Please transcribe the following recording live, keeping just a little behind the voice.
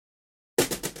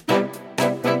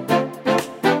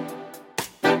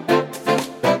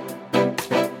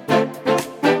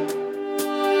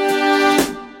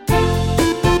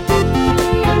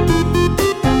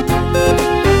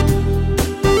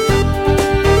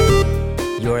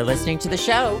You're listening to the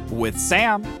show with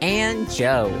Sam and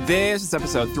Joe. This is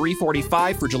episode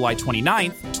 345 for July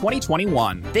 29th,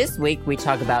 2021. This week we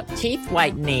talk about teeth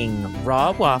whitening,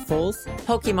 raw waffles,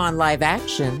 Pokemon live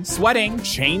action, sweating,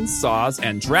 chainsaws,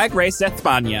 and Drag Race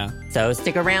España. So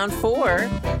stick around for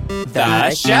the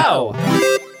show.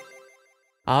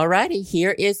 Alrighty,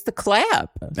 here is the clap.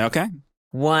 Okay.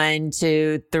 1,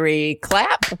 2, 3,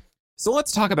 clap. So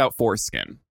let's talk about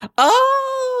foreskin. Oh!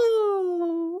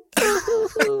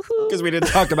 Because we didn't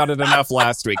talk about it enough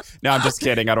last week. No, I'm just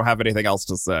kidding. I don't have anything else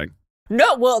to say.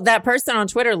 No, well, that person on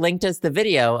Twitter linked us the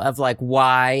video of like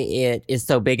why it is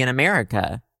so big in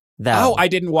America. Though. Oh, I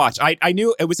didn't watch. I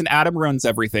knew it was an Adam Ruins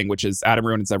Everything, which is Adam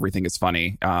Ruins Everything is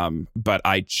funny. But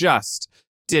I just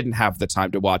didn't have the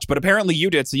time to watch. But apparently you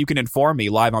did, so you can inform me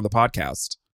live on the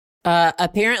podcast.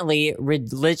 Apparently,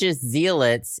 religious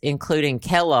zealots, including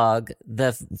Kellogg,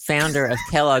 the founder of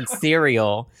Kellogg's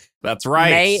cereal, that's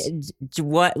right,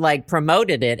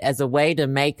 promoted it as a way to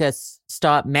make us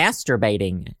stop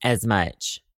masturbating as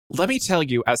much. Let me tell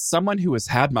you, as someone who has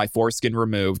had my foreskin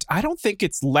removed, I don't think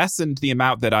it's lessened the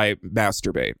amount that I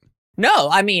masturbate. No,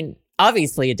 I mean,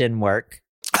 obviously it didn't work.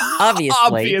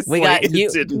 Obviously it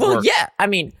didn't work. Well, yeah, I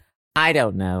mean, I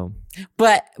don't know.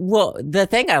 But, well, the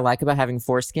thing I like about having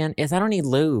foreskin is I don't need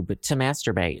lube to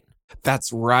masturbate.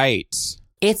 That's right.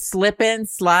 It's slipping,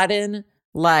 sliding,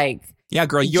 like... Yeah,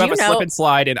 girl, you have a slip and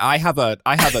slide, and I have a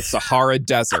Sahara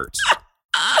desert.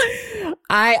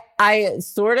 I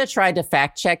sort of tried to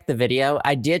fact check the video.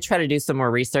 I did try to do some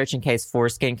more research in case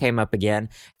foreskin came up again.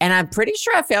 And I'm pretty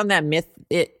sure I found that myth.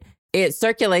 It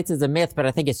circulates as a myth, but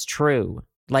I think it's true.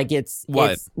 Like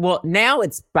now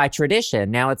it's by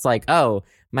tradition. Now it's like, oh,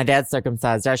 my dad's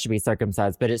circumcised, I should be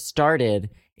circumcised. But it's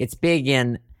big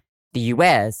in the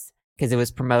US because it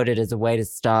was promoted as a way to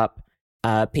stop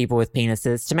people with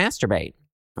penises to masturbate.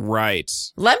 Right.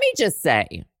 Let me just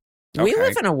say, we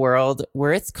live in a world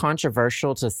where it's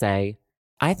controversial to say,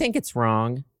 I think it's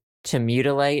wrong to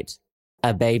mutilate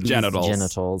a baby's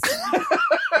genitals.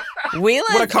 We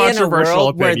live in a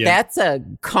world where that's a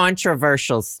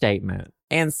controversial statement.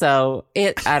 And so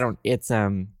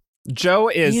Joe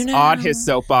is on his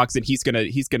soapbox and he's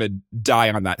gonna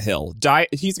die on that hill.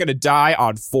 He's gonna die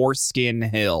on Foreskin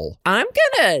Hill. I'm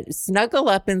gonna snuggle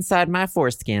up inside my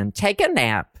foreskin, take a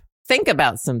nap, think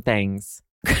about some things.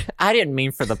 I didn't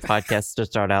mean for the podcast to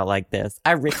start out like this.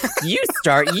 You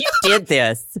did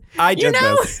this. I did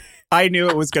this. I knew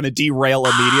it was gonna derail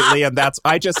immediately, and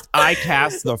I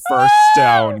cast the first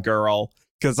stone, girl.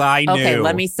 Because I knew. Okay,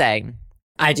 let me say.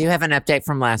 I do have an update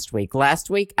from last week.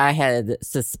 Last week, I had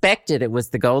suspected it was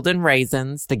the gilded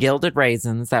raisins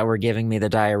that were giving me the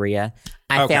diarrhea.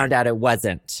 I found out it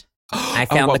wasn't. I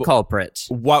found the culprit.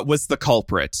 What was the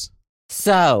culprit?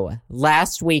 So,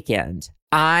 last weekend,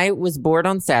 I was bored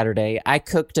on Saturday. I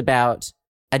cooked about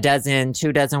 2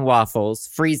 dozen waffles,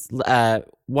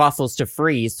 waffles to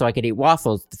freeze so I could eat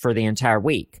waffles for the entire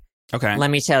week. Okay. Let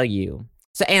me tell you.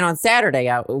 So, and on Saturday,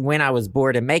 when I was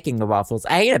bored and making the waffles,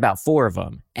 I ate about 4 of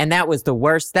them. And that was the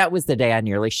worst. That was the day I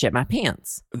nearly shit my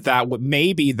pants.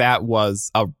 Maybe that was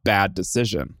a bad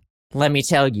decision. Let me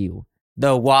tell you,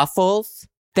 the waffles,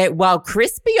 that while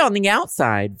crispy on the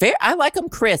outside, I like them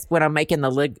crisp when I'm making the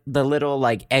little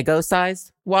like Eggo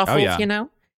size waffles, you know?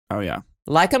 Oh, yeah.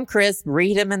 Like them crisp,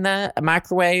 reheat them in the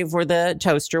microwave or the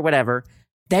toaster, whatever.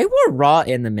 They were raw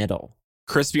in the middle.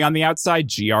 Crispy on the outside,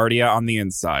 Giardia on the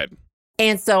inside.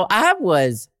 And so I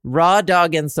was raw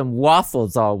dogging some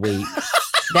waffles all week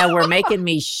that were making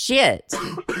me shit.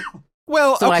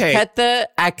 Well, so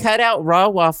I cut out raw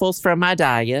waffles from my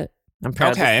diet. I'm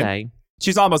proud to say.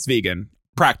 She's almost vegan,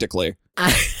 practically.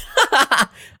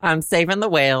 I'm saving the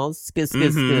whales.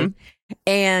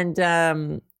 And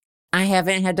I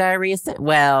haven't had diarrhea since.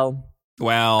 Well,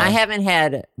 I haven't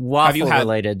had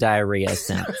waffle-related diarrhea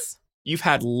since. You've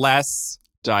had less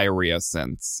diarrhea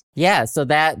since. Yeah, so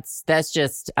that's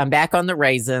just, I'm back on the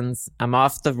raisins. I'm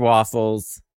off the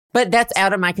waffles. But that's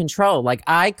out of my control. Like,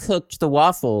 I cooked the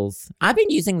waffles. I've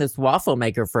been using this waffle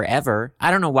maker forever.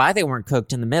 I don't know why they weren't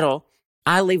cooked in the middle.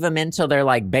 I leave them until they're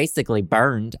like basically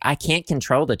burned. I can't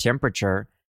control the temperature.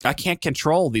 I can't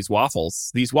control these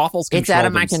waffles. These waffles control It's out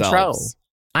of themselves. My control.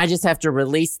 I just have to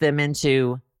release them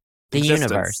into the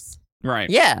universe.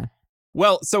 Right. Yeah.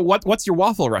 Well, so what's your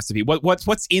waffle recipe?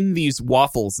 What's in these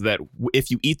waffles that if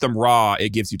you eat them raw, it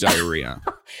gives you diarrhea?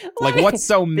 Like, what's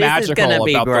so magical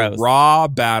about the raw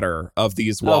batter of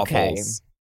these waffles?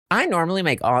 Okay. I normally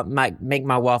make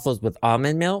my waffles with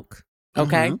almond milk.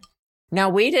 Okay. Mm-hmm. Now,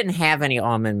 we didn't have any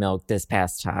almond milk this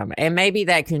past time, and maybe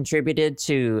that contributed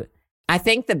to. I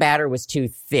think the batter was too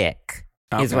thick,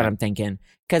 is what I'm thinking.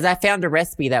 because I found a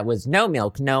recipe that was no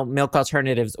milk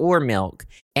alternatives or milk,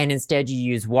 and instead you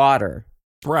use water.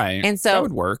 Right. And so that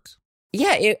would work.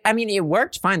 Yeah, it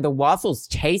worked fine. The waffles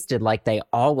tasted like they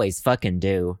always fucking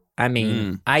do. I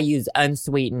mean, I use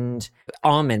unsweetened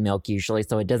almond milk usually,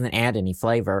 so it doesn't add any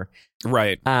flavor.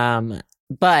 Right.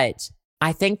 But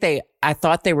I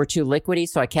thought they were too liquidy,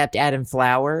 so I kept adding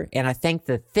flour, and I think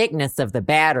the thickness of the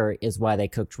batter is why they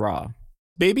cooked raw.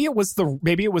 Maybe it was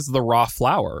the raw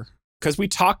flour, because we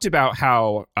talked about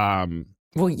how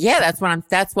well, yeah,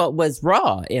 that's what was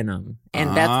raw in them,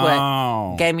 and that's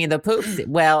what gave me the poops.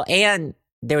 Well, and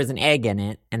there was an egg in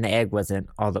it, and the egg wasn't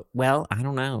all the. Well, I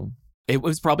don't know. It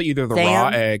was probably either the raw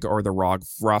egg or the raw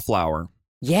flour.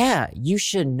 Yeah, you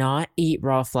should not eat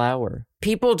raw flour.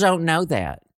 People don't know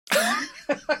that.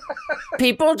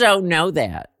 People don't know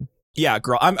that. Yeah,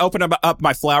 girl, I'm opening up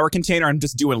my flour container. I'm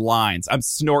just doing lines. I'm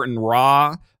snorting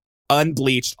raw,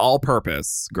 unbleached,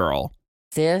 all-purpose, girl.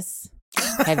 Sis,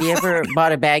 have you ever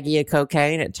bought a baggie of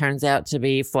cocaine? It turns out to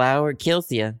be flour. It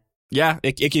kills you. Yeah,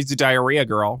 it gives you diarrhea,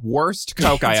 girl. Worst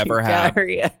coke I ever had.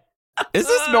 Diarrhea. Is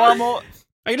this normal?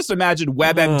 I can just imagine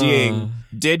WebMDing.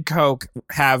 Did coke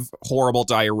have horrible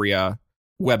diarrhea?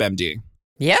 WebMD.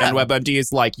 Yeah. And WebMD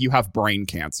is like, you have brain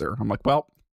cancer. I'm like, well,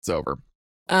 it's over.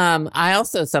 I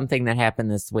also, something that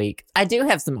happened this week. I do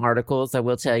have some articles, I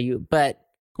will tell you, but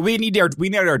we need our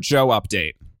Joe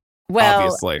update. Well,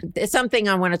 obviously. It's something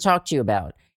I want to talk to you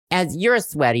about. As you're a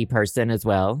sweaty person as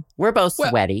well. We're both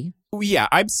sweaty. Yeah,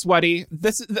 I'm sweaty.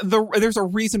 There's a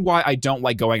reason why I don't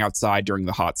like going outside during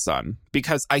the hot sun,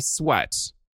 because I sweat,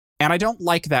 and I don't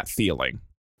like that feeling.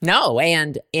 No,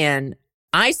 and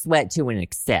I sweat to an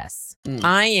excess.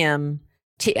 I am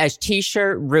a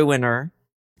t-shirt ruiner.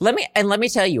 Let me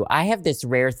tell you, I have this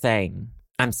rare thing.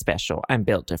 I'm special. I'm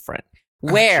built different.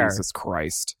 Where Jesus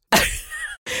Christ.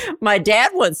 My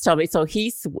dad once told me, so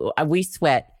we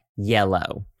sweat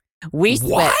yellow. We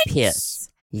sweat piss.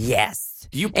 Yes.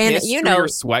 You piss through your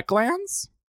sweat glands?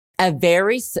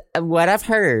 What I've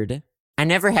heard, I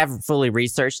never have fully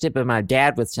researched it, but my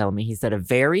dad was telling me, he said a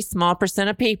very small %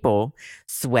 of people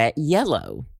sweat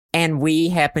yellow. And we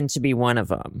happen to be one of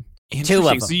them. Two of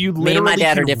them. So you literally me and my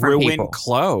dad can are different ruin people.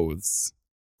 Clothes.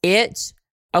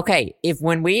 Okay,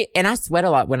 and I sweat a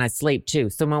lot when I sleep too.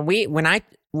 So when I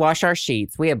wash our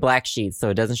sheets, we have black sheets, so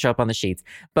it doesn't show up on the sheets,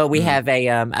 but we have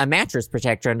a mattress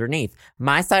protector underneath.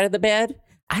 My side of the bed,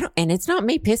 and it's not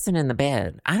me pissing in the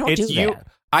bed. I don't do that.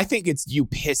 I think it's you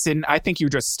pissing. I think you're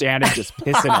just standing, just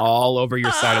pissing all over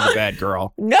your side of the bed,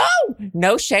 girl.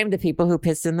 No shame to people who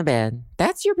piss in the bed.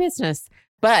 That's your business.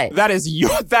 But that is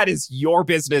your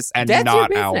business and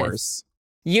not ours.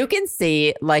 You can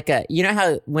see you know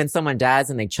how when someone dies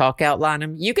and they chalk outline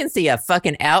them? You can see a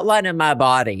fucking outline of my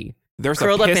body. There's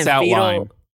curled a piss up outline.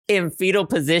 In fetal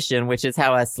position, which is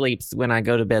how I sleep when I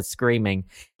go to bed screaming.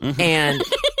 And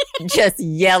just a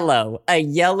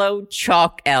yellow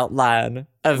chalk outline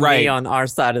of me on our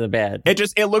side of the bed.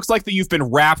 It looks like that you've been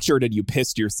raptured and you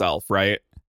pissed yourself, right?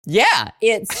 Yeah,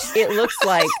 it looks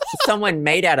like someone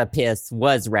made out of piss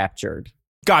was raptured.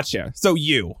 Gotcha. So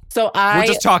we're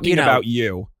just talking about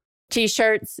you.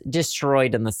 T-shirts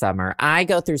destroyed in the summer. I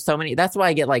go through so many. That's why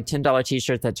I get like $10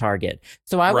 T-shirts at Target.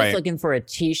 So I was looking for a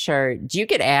T-shirt. Do you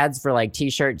get ads for like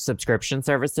T-shirt subscription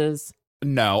services?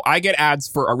 No, I get ads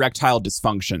for erectile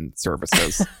dysfunction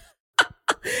services.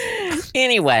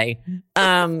 Anyway,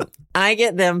 I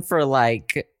get them for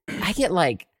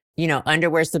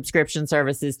underwear subscription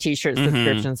services, T-shirt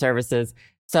subscription services.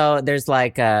 So there's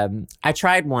I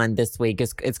tried one this week.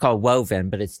 It's called Woven,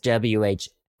 but it's WOHVEN.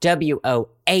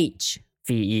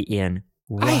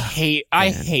 I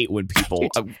hate when people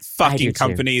fucking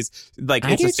companies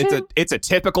it's a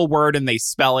typical word and they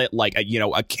spell it like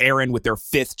a Karen with their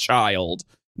 5th child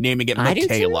naming it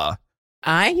Michaela.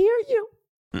 I hear you.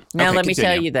 Now let me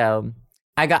tell you though,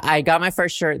 I got my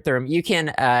first shirt through them. You can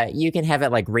have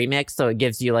it like remixed, so it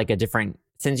gives you like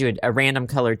sends you a random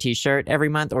color T-shirt every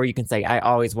month, or you can say I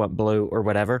always want blue or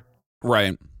whatever.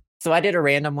 Right. So I did a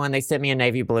random one. They sent me a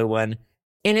navy blue one,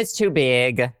 and it's too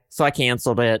big, so I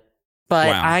canceled it. But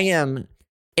wow.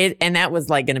 And that was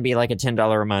going to be like a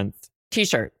 $10 a month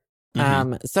T-shirt.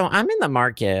 So I'm in the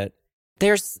market.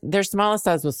 Their smallest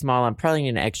size was small. I'm probably need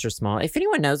an extra small. If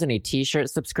anyone knows any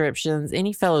T-shirt subscriptions,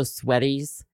 any fellow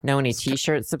sweaties know any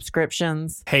T-shirt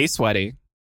subscriptions? Hey, sweaty.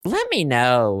 Let me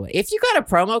know. If you got a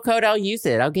promo code, I'll use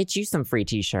it. I'll get you some free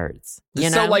T-shirts.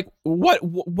 So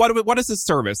what is this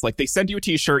service? Like they send you a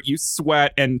T-shirt, you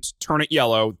sweat and turn it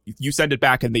yellow. You send it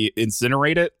back and they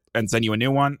incinerate it and send you a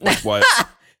new one? Like what?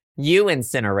 You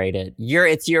incinerate it.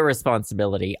 It's your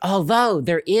responsibility. Although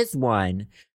there is one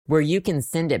where you can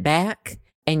send it back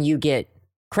and you get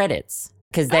credits.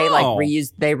 because they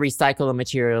they recycle the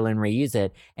material and reuse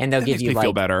it, and they'll give you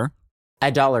feel better.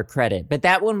 $1 credit. But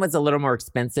that one was a little more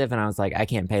expensive, and I was like, I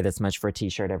can't pay this much for a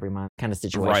t-shirt every month kind of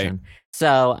situation. Right.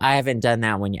 So I haven't done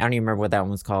that one. I don't even remember what that one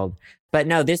was called. But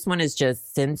no, this one is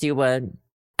just sends you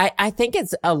I think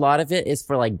it's a lot of it is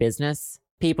for like business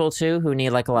people too, who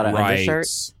need like a lot of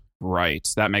undershirts. Right.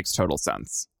 That makes total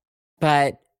sense.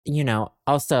 But,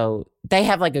 also they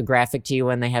have like a graphic tee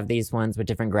one. They have these ones with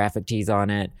different graphic tees on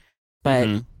it. But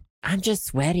I'm just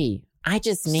sweaty. I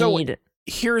just need...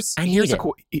 Here's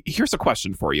a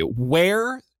question for you.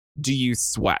 Where do you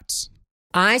sweat?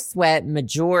 I sweat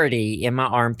majority in my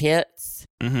armpits.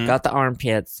 Got the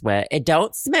armpit sweat. It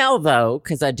don't smell though,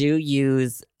 because I do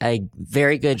use a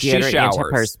very good deodorant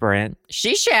antiperspirant.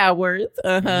 She showers.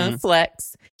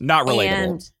 Flex. Not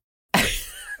relatable.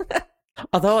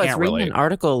 Although I was reading an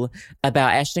article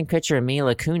about Ashton Kutcher and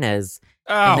Mila Kunis,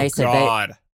 and they said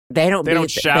God. They don't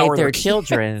shower their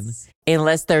children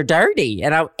unless they're dirty.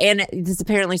 And it's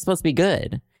apparently supposed to be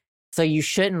good. So you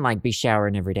shouldn't like be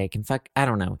showering every day. I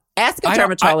don't know. Ask a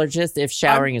dermatologist if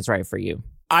showering is right for you.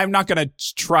 I'm not going to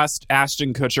trust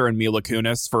Ashton Kutcher and Mila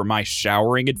Kunis for my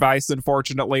showering advice,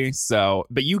 unfortunately.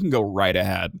 But you can go right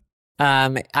ahead.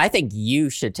 I think you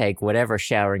should take whatever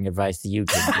showering advice you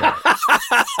can get.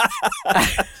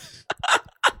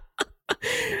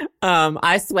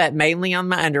 I sweat mainly on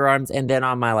my underarms and then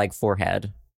on my like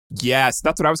forehead. Yes,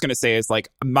 that's what I was going to say is like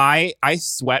I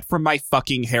sweat from my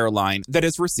fucking hairline that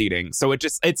is receding. So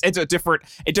it's a different,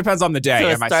 it depends on the day. So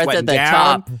am I sweating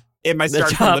down? Top. Am I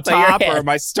starting from the top or am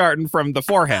I starting from the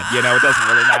forehead? It doesn't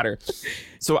really matter.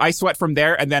 So I sweat from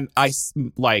there. And then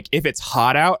if it's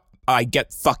hot out, I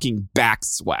get fucking back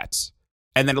sweat.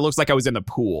 And then it looks like I was in the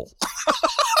pool.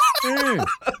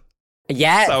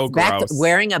 Yeah, so gross.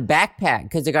 Wearing a backpack,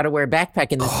 because you got to wear a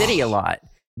backpack in the city a lot.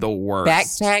 The worst.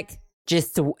 Backpack,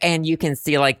 and you can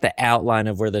see like the outline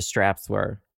of where the straps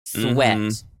were.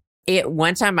 Sweat.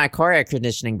 One time my car air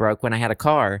conditioning broke when I had a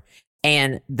car,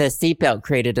 and the seatbelt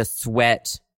created a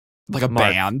sweat. Like a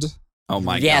band? Oh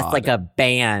my God. Yes, like a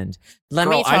band. Let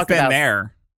me talk I've been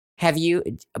there. Have you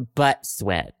butthole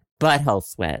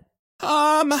sweat?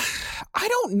 I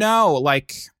don't know.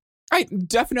 Like,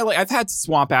 I've had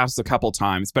swamp ass a couple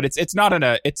times, but it's not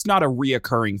a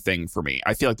reoccurring thing for me.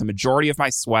 I feel like the majority of my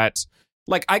sweat,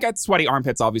 like I got sweaty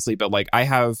armpits, obviously, but like I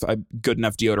have a good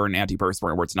enough deodorant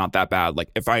antiperspirant where it's not that bad. Like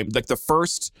if I'm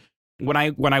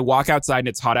like when I walk outside and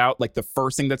it's hot out, like the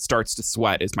first thing that starts to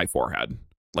sweat is my forehead.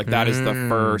 Like that is the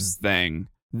first thing.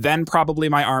 Then probably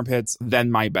my armpits,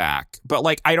 then my back. But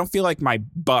like I don't feel like my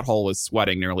butthole is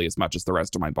sweating nearly as much as the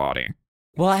rest of my body.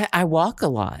 Well, I walk a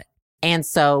lot. And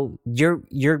so your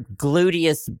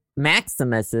gluteus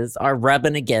maximuses are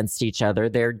rubbing against each other.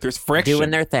 There's friction.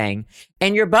 Doing their thing.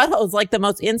 And your butthole's like the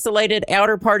most insulated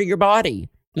outer part of your body.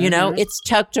 It's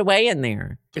tucked away in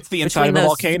there. It's the inside of a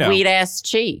volcano. Sweet ass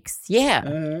cheeks.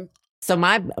 Yeah. So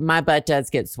my butt does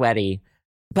get sweaty.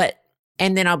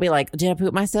 And then I'll be like, did I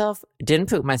poop myself? Didn't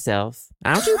poop myself.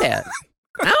 I don't do that.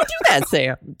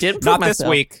 Sam. Didn't poop myself. Not this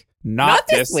week. Not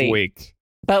this week.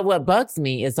 But what bugs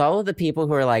me is all of the people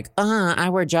who are like, I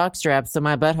wear jock straps so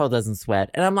my butthole doesn't sweat.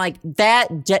 And I'm like,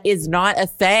 that is not a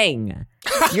thing.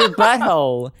 Your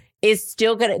butthole is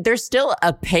still there's still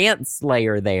a pants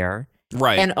layer there.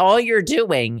 Right. And all you're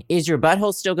doing is your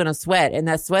butthole's still going to sweat, and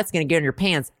that sweat's going to get in your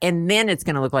pants, and then it's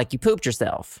going to look like you pooped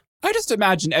yourself. I just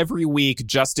imagine every week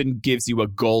Justin gives you a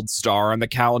gold star on the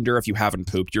calendar if you haven't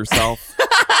pooped yourself.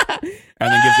 And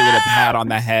then gives you a little pat on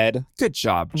the head. Good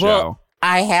job, Joe. Well,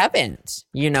 I haven't,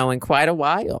 in quite a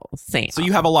while, Sam. So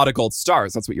you have a lot of gold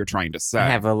stars. That's what you're trying to say. I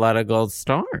have a lot of gold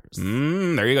stars.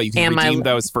 There you go. You can redeem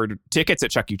those for tickets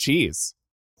at Chuck E. Cheese.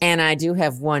 And I do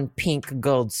have one pink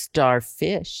gold star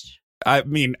fish. I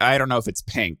mean, I don't know if it's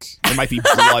pink. It might be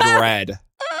blood red.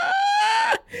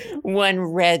 One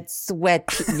red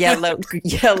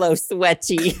yellow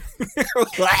sweaty.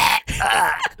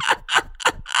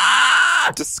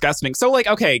 Disgusting. So,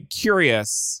 okay,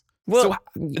 curious. Well,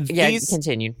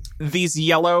 continue. These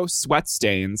yellow sweat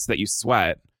stains that you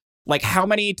sweat, like how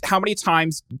many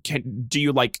times do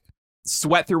you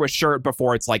sweat through a shirt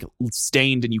before it's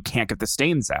stained and you can't get the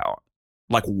stains out?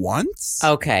 Like once?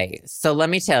 Okay, so let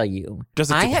me tell you.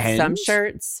 Does it depend? I have some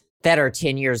shirts that are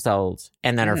 10 years old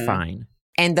and that are fine.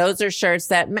 And those are shirts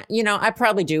that, I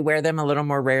probably do wear them a little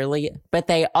more rarely, but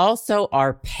they also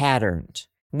are patterned.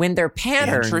 When they're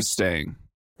patterned. Interesting.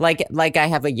 Like I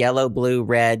have a yellow, blue,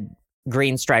 red,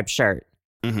 green striped shirt.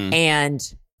 And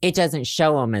it doesn't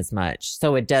show them as much.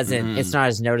 So it doesn't, it's not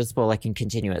as noticeable. I can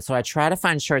continue it. So I try to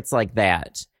find shirts like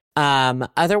that.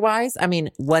 Otherwise,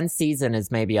 one season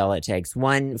is maybe all it takes.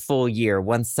 One full year,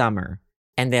 one summer.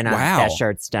 And then that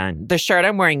shirt's done. The shirt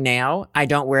I'm wearing now, I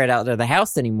don't wear it out of the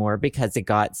house anymore because it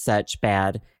got such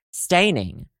bad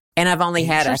staining. And I've only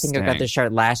had, I think I got the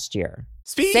shirt last year.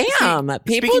 Sam,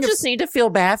 people just need to feel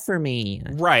bad for me.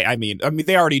 Right. I mean,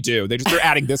 they already do. They're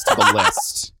adding this to the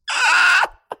list.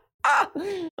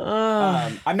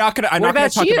 I'm not gonna. I'm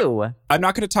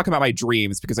not gonna talk about my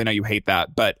dreams because I know you hate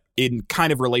that. But in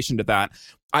kind of relation to that,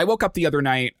 I woke up the other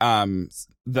night.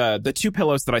 The two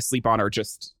pillows that I sleep on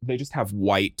they just have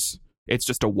white. It's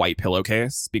just a white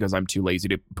pillowcase because I'm too lazy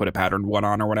to put a patterned one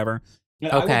on or whatever.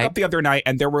 And I woke up the other night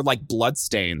and there were like blood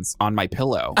stains on my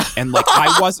pillow. And like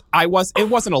it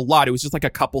wasn't a lot. It was just like a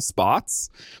couple spots.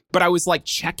 But I was like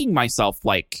checking myself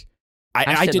like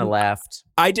I didn't have laughed.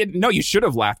 I didn't. No, you should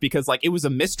have laughed because like it was a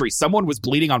mystery. Someone was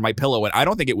bleeding on my pillow and I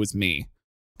don't think it was me.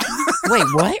 Wait,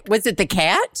 what? Was it the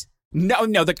cat? No,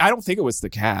 I don't think it was the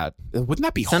cat. Wouldn't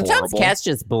that be horrible? Sometimes cats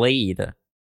just bleed.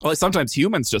 Well, sometimes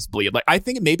humans just bleed. Like I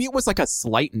think maybe it was like a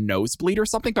slight nosebleed or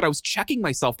something, but I was checking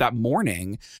myself that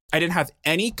morning. I didn't have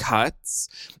any cuts.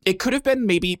 It could have been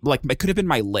it could have been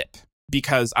my lip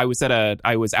because I was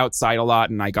outside a lot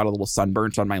and I got a little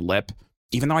sunburnt on my lip,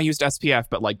 even though I used SPF.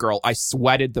 But like, girl, I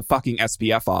sweated the fucking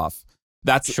SPF off.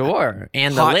 That's sure.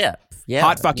 And the lip. Yeah.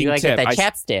 Hot fucking you tip. That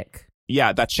chapstick.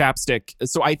 Yeah, that chapstick.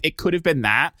 So it could have been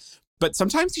that. But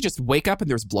sometimes you just wake up and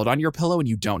there's blood on your pillow and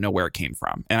you don't know where it came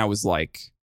from. And I was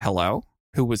like, hello?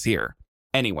 Who was here?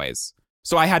 Anyways,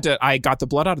 so I got the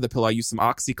blood out of the pillow. I used some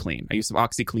OxyClean. I used some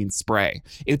OxyClean spray.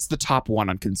 It's the top one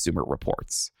on Consumer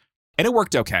Reports. And it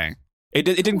worked okay. It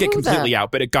didn't get completely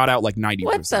out, but it got out like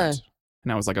 90%.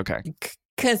 And I was like, okay.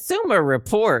 Consumer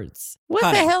Reports? What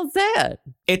the hell's that?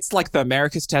 It's like the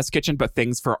America's Test Kitchen, but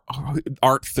things for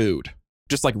aren't food.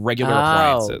 Just like regular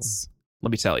appliances.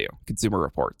 Let me tell you. Consumer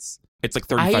Reports. It's like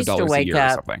 $35 a year or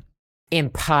something.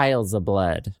 In piles of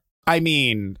blood. I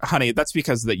mean, honey, that's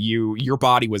because your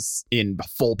body was in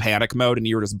full panic mode and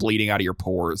you were just bleeding out of your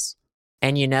pores.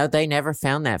 And they never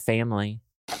found that family.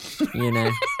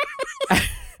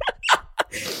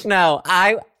 No,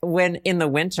 when in the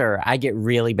winter, I get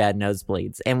really bad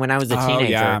nosebleeds. And when I was a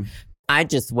teenager, I'd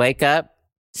just wake up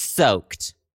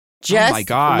soaked. Just oh my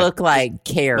God. Look like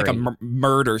Carrie. Like a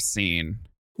murder scene.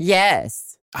 Yes.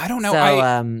 I don't know.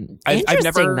 So,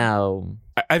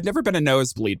 I've never been a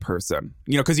nosebleed person,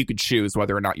 because you could choose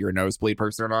whether or not you're a nosebleed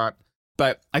person or not.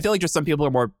 But I feel like just some people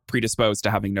are more predisposed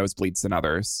to having nosebleeds than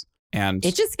others. And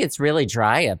it just gets really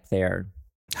dry up there.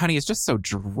 Honey, it's just so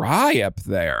dry up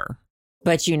there.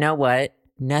 But you know what?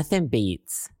 Nothing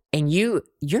beats. And you're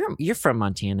from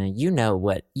Montana. You know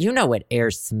what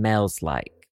air smells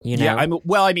like. Yeah,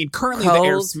 currently the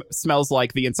air smells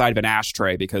like the inside of an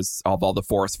ashtray because of all the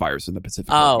forest fires in the Pacific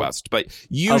Northwest. But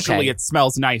usually it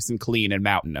smells nice and clean and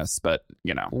mountainous. But,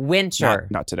 winter.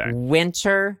 Not today.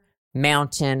 Winter,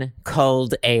 mountain,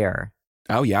 cold air.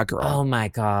 Oh, yeah, girl. Oh, my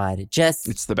God.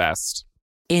 It's the best.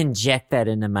 Inject that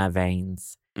into my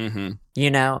veins. Mm-hmm.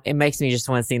 It makes me just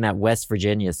want to sing that West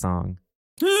Virginia song.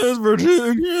 West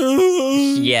Virginia.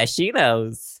 Yeah, she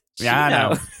knows.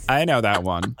 I know that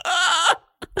one.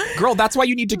 Girl, that's why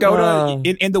you need to go to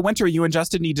in the winter. You and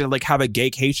Justin need to like have a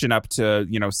gaycation up to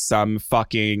some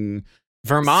fucking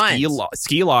Vermont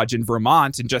ski lodge in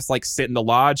Vermont and just like sit in the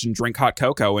lodge and drink hot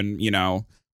cocoa and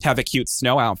have a cute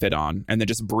snow outfit on and then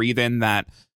just breathe in that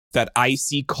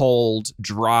icy cold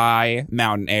dry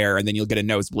mountain air and then you'll get a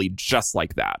nosebleed just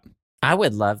like that. I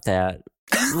would love that.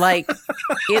 Like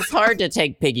it's hard to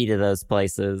take Piggy to those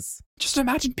places. Just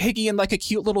imagine Piggy in like a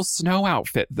cute little snow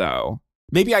outfit though.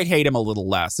 Maybe I'd hate him a little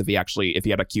less if he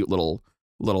had a cute little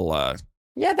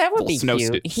yeah, that would be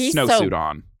cute. Snowsuit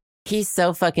on. He's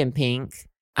so fucking pink.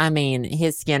 I mean,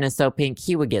 his skin is so pink,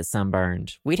 he would get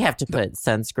sunburned. We'd have to put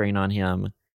sunscreen on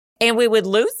him. And we would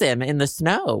lose him in the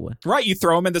snow. Right, you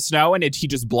throw him in the snow and he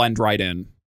just blend right in.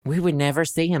 We would never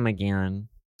see him again.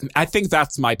 I think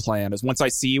that's my plan, is once I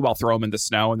see you, I'll throw him in the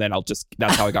snow and then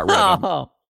that's how I got rid of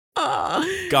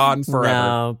him. Gone forever.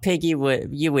 No, Piggy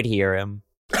you would hear him.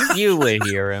 You would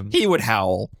hear him. He would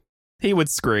howl. He would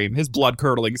scream. His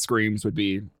blood-curdling screams would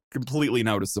be completely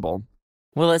noticeable.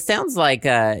 Well, it sounds like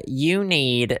you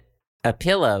need a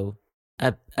pillow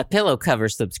cover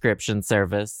subscription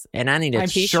service, and I need a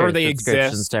t-shirt sure they subscription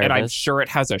exist, service. and I'm sure it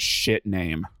has a shit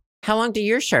name. How long do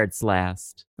your shirts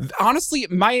last? Honestly,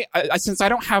 since I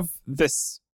don't have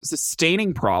this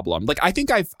staining problem, like I think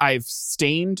I've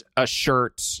stained a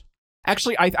shirt.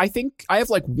 Actually, I think I have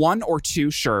like one or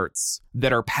two shirts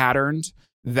that are patterned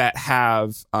that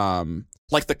have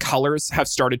like the colors have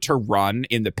started to run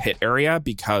in the pit area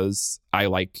because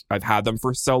I've had them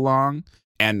for so long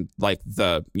and like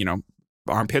the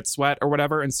armpit sweat or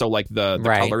whatever, and so like the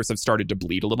colors have started to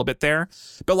bleed a little bit there.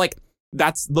 But like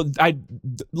I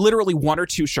literally 1 or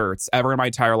 2 shirts ever in my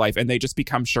entire life, and they just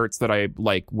become shirts that I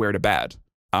like wear to bed.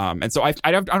 And so I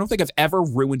don't think I've ever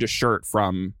ruined a shirt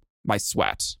from my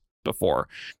sweat before.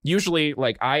 Usually,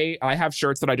 like I have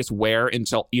shirts that I just wear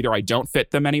until either I don't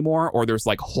fit them anymore or there's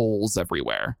like holes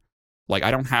everywhere. Like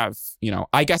I don't have,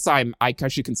 I guess I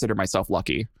should consider myself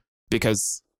lucky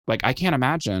because like I can't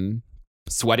imagine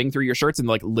sweating through your shirts and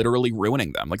like literally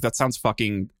ruining them. Like that sounds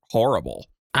fucking horrible.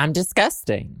 I'm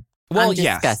disgusting. Well, I'm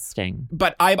disgusting. Yes,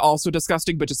 but I'm also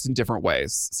disgusting, but just in different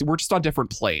ways. See, we're just on different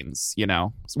planes,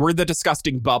 So we're the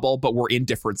disgusting bubble, but we're in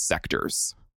different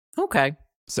sectors. Okay.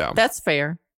 So that's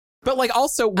fair. But like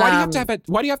also, why do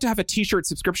you have to have a t-shirt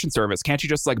subscription service? Can't you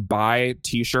just like buy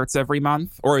t-shirts every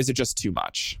month? Or is it just too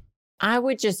much? I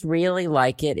would just really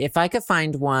like it if I could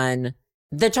find one.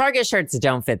 The Target shirts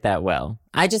don't fit that well.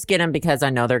 I just get them because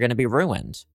I know they're going to be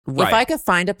ruined. Right. If I could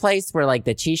find a place where like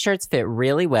the t-shirts fit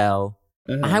really well,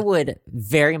 I would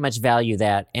very much value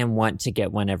that and want to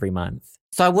get one every month.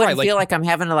 So I wouldn't feel like I'm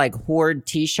having to like hoard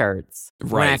t-shirts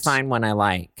when I find one I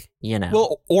like,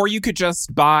 Well, or you could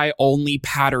just buy only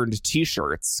patterned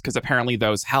t-shirts because apparently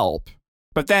those help.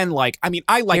 But then like, I mean,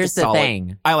 I like a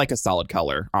solid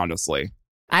color, honestly.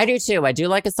 I do too. I do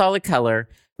like a solid color.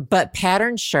 But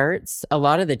patterned shirts, a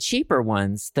lot of the cheaper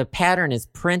ones, the pattern is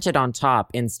printed on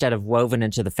top instead of woven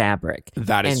into the fabric.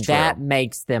 That is true. And that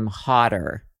makes them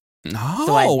hotter. Oh,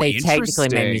 so they technically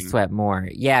made me sweat more.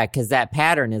 Yeah, because that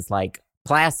pattern is like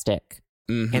plastic.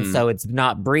 Mm-hmm. And so it's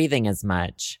not breathing as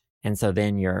much. And so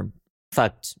then you're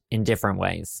fucked in different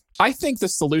ways. I think the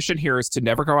solution here is to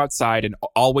never go outside and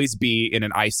always be in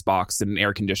an ice box in an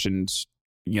air-conditioned,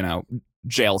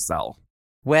 jail cell.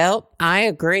 Well, I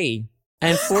agree.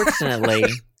 Unfortunately,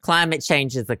 climate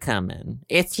change is a-coming.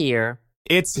 It's here.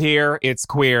 It's here. It's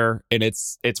queer. And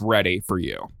it's ready for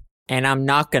you. And I'm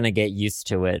not going to get used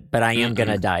to it, but I am going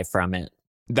to die from it.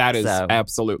 That is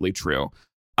absolutely true.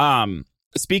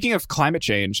 Speaking of climate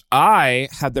change, I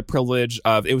had the privilege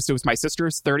of, it was my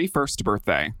sister's 31st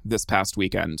birthday this past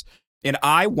weekend. And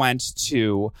I went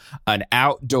to an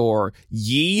outdoor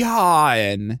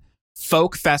yeehaw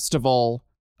folk festival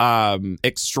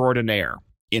extraordinaire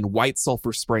in White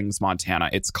Sulphur Springs, Montana.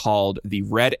 It's called the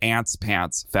Red Ants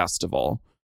Pants Festival.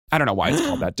 I don't know why it's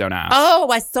called that. Don't ask. Oh,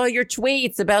 I saw your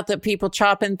tweets about the people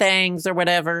chopping things or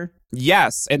whatever.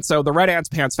 Yes. And so the Red Ants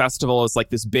Pants Festival is like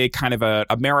this big kind of a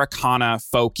Americana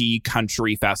folky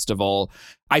country festival.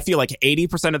 I feel like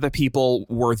 80% of the people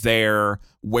were there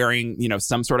wearing,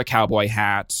 some sort of cowboy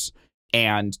hat.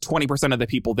 And 20% of the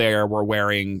people there were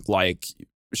wearing like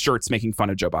shirts making fun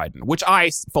of Joe Biden, which I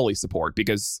fully support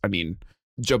because, I mean,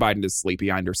 Joe Biden is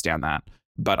sleepy. I understand that.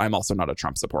 But I'm also not a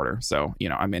Trump supporter. So,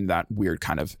 I'm in that weird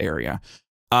kind of area.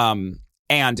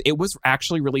 And it was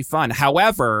actually really fun.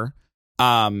 However,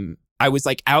 I was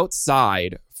like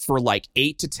outside for like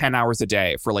 8 to 10 hours a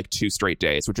day for like 2 straight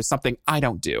days, which is something I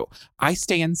don't do. I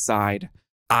stay inside.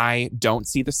 I don't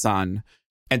see the sun.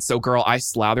 And so, girl, I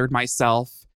slathered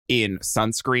myself in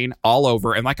sunscreen all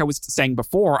over. And like I was saying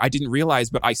before, I didn't realize,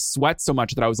 but I sweat so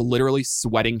much that I was literally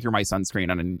sweating through my sunscreen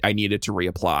and I needed to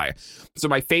reapply. So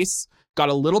my face got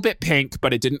a little bit pink,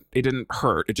 but it didn't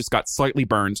hurt. It just got slightly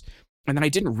burned. And then I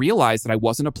didn't realize that I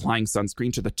wasn't applying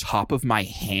sunscreen to the top of my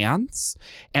hands.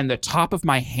 And the top of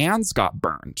my hands got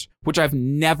burned, which I've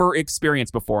never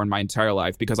experienced before in my entire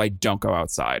life because I don't go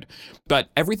outside. But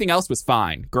everything else was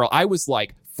fine. Girl, I was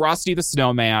like Frosty the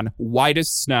Snowman, white as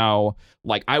snow.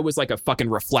 Like I was like a fucking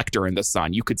reflector in the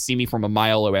sun. You could see me from a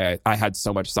mile away. I had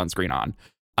so much sunscreen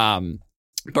on.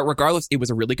 But regardless, it was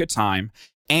a really good time.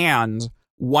 And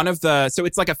so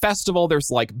it's like a festival.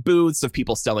 There's like booths of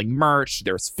people selling merch.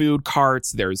 There's food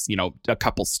carts. There's, a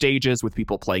couple stages with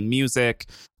people playing music.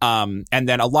 And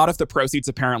then a lot of the proceeds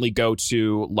apparently go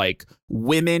to like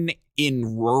women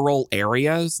in rural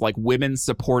areas, like women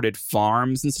supported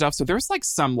farms and stuff. So there's like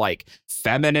some like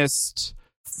feminist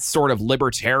sort of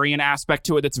libertarian aspect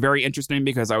to it that's very interesting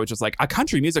because I was just like, a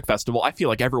country music festival. I feel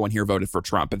like everyone here voted for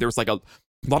Trump, but there was like a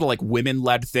lot of like women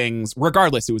led things.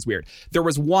 Regardless, it was weird. There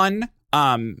was one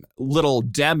little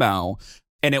demo,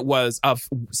 and it was of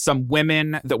some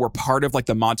women that were part of like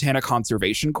the Montana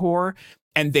Conservation Corps,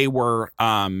 and they were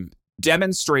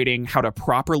demonstrating how to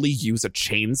properly use a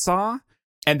chainsaw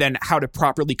and then how to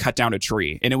properly cut down a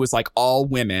tree. And it was like all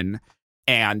women,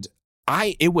 and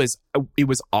it was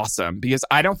awesome because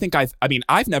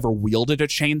I've never wielded a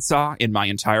chainsaw in my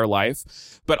entire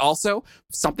life, but also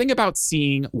something about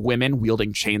seeing women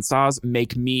wielding chainsaws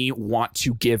make me want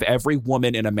to give every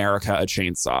woman in America a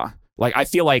chainsaw. Like, I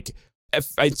feel like if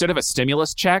instead of a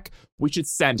stimulus check, we should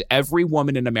send every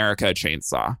woman in America a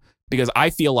chainsaw because I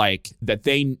feel like that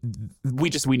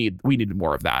we need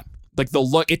more of that. Like the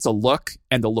look, it's a look,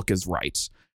 and the look is right.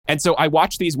 And so I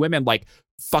watch these women like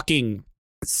fucking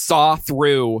saw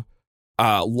through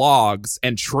logs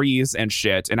and trees and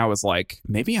shit, and I was like,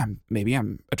 maybe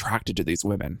I'm attracted to these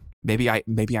women. Maybe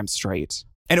I'm straight.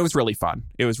 And it was really fun.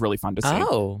 It was really fun to see.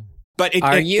 Oh, but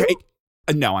you?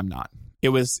 No, I'm not. It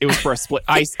was for a split.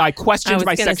 I questioned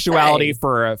my sexuality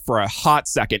for a hot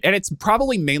second, and it's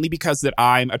probably mainly because that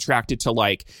I'm attracted to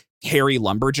like hairy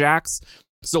lumberjacks.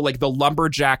 So like the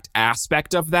lumberjack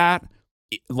aspect of that,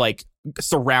 like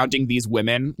surrounding these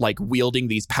women, like wielding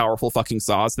these powerful fucking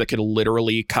saws that could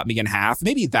literally cut me in half.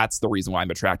 Maybe that's the reason why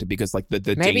I'm attracted, because like the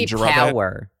danger power.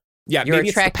 of it. Yeah, you're maybe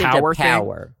attracted it's the power to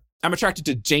power. thing. I'm attracted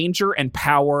to danger and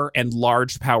power and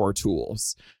large power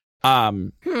tools.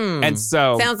 And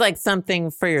so sounds like something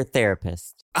for your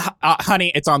therapist.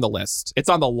 Honey, it's on the list. It's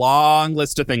on the long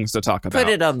list of things to talk about.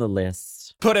 Put it on the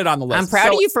list. Put it on the list. I'm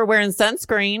proud of you for wearing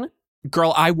sunscreen.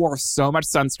 Girl, I wore so much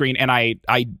sunscreen, and I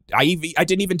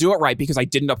didn't even do it right because I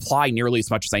didn't apply nearly as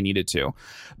much as I needed to.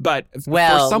 But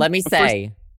let me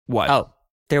say, what? Oh,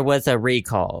 there was a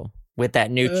recall with that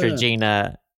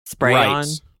Neutrogena spray on.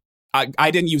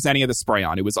 I didn't use any of the spray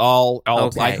on. It was all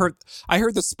okay. I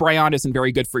heard the spray on isn't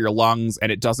very good for your lungs,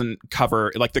 and it doesn't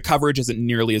cover, like the coverage isn't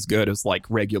nearly as good as like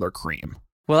regular cream.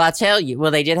 Well, I'll tell you.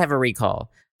 Well, they did have a recall.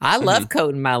 I love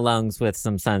coating my lungs with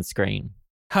some sunscreen.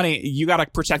 Honey, you got to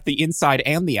protect the inside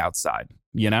and the outside,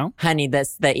 you know? Honey,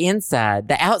 that's the inside.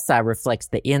 The outside reflects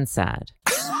the inside.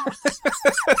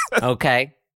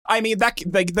 Okay? I mean, that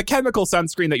the chemical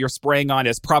sunscreen that you're spraying on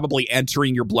is probably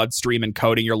entering your bloodstream and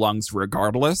coating your lungs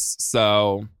regardless.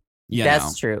 So,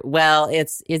 that's true. Well,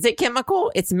 is it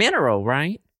chemical? It's mineral,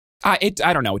 right? I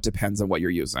don't know. It depends on what you're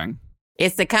using.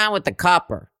 It's the kind with the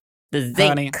copper, the zinc.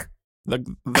 Honey,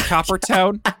 the copper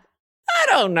tone. I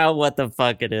don't know what the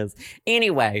fuck it is.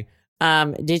 Anyway,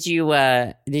 did you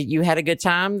had a good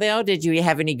time though? Did you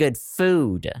have any good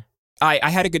food? I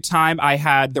had a good time.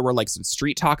 There were like some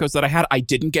street tacos that I had. I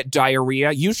didn't get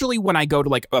diarrhea. Usually when I go to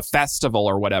like a festival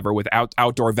or whatever with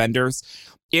outdoor vendors,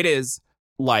 it is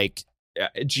like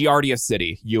Giardia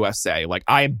City, USA. Like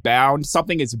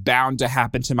something is bound to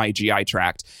happen to my GI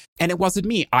tract. And it wasn't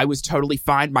me. I was totally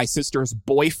fine. My sister's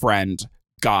boyfriend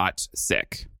got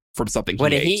sick from something he ate. What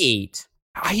did he eat?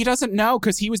 He doesn't know,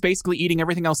 because he was basically eating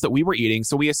everything else that we were eating.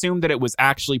 So we assumed that it was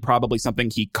actually probably something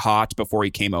he caught before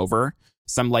he came over.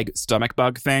 Some like stomach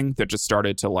bug thing that just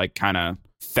started to like kind of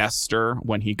fester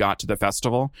when he got to the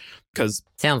festival. Because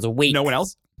sounds weak. No one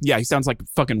else. Yeah, he sounds like a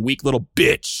fucking weak little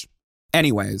bitch.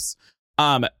 Anyways,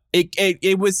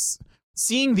 it was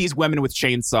seeing these women with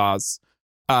chainsaws.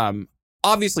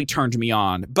 Obviously turned me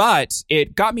on, but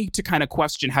it got me to kind of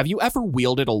question, have you ever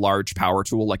wielded a large power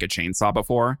tool like a chainsaw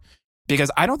before?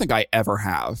 Because I don't think I ever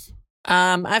have.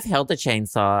 I've held a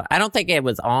chainsaw. I don't think it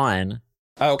was on.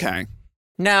 Okay.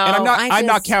 No, and I'm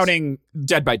not counting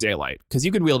Dead by Daylight, because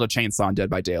you can wield a chainsaw in Dead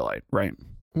by Daylight, right?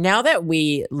 Now that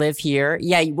we live here,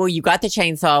 yeah, well, you got the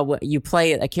chainsaw. You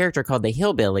play a character called the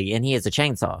Hillbilly, and he is a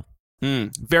chainsaw.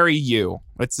 Very you.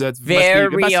 It's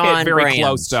very must be on very brand.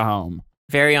 Close to home.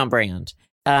 Very on brand.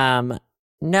 No,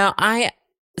 I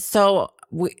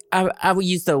would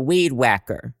use the weed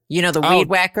whacker. You know the weed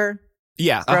whacker?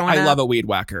 Yeah, I love a weed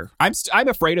whacker. I'm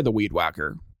afraid of the weed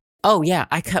whacker. Oh yeah,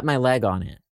 I cut my leg on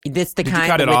it. It's the Did kind you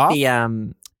cut with it off?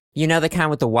 the kind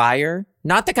with the wire,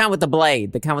 not the kind with the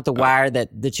blade, the kind with the wire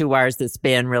the two wires that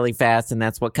spin really fast, and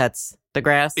that's what cuts the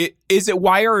grass. Is it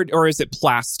wired or is it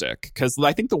plastic? Because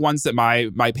I think the ones that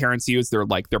my parents use, they're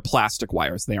plastic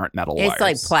wires. They aren't metal wires. It's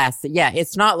like plastic. Yeah,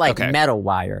 it's not like metal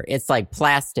wire. It's like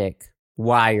plastic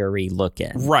wiry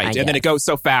looking. Right, and then it goes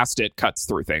so fast it cuts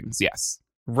through things. Yes.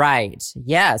 Right.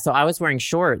 Yeah. So I was wearing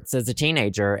shorts as a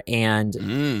teenager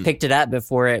and picked it up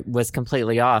before it was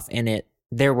completely off, and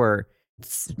there were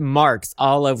marks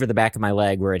all over the back of my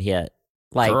leg where it hit.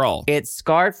 Like, girl, it's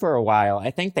scarred for a while. I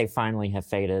think they finally have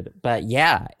faded. But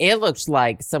yeah, it looked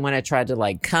like someone had tried to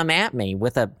like come at me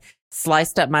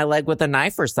sliced up my leg with a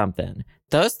knife or something.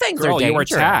 Those things are dangerous. You were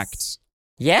attacked.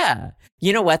 Yeah.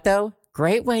 You know what though?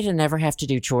 Great way to never have to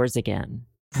do chores again.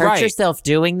 Hurt yourself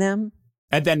doing them.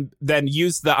 And then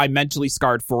use the "I'm mentally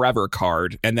scarred forever"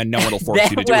 card, and then no one will force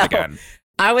you to do it again.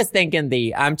 I was thinking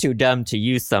the "I'm too dumb to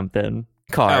use something"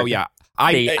 card. Oh yeah,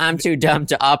 I'm too dumb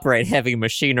to operate heavy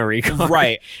machinery card.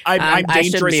 Right, I'm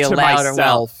dangerous to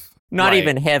myself. Not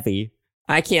even heavy.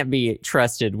 I can't be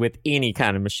trusted with any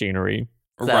kind of machinery.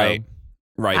 So right.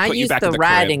 I used the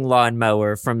riding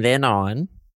lawnmower from then on.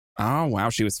 Oh wow,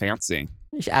 she was fancy.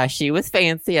 She was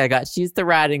fancy. She used the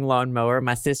riding lawnmower.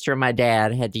 My sister and my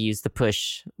dad had to use the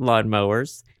push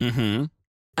lawnmowers. Mm-hmm.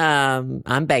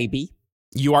 I'm baby.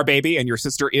 You are baby, and your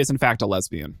sister is in fact a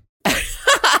lesbian.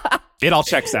 It all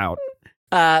checks out.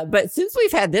 But since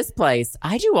we've had this place,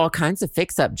 I do all kinds of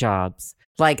fix-up jobs.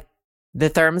 Like the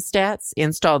thermostats,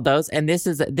 installed those. And this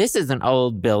is an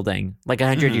old building, like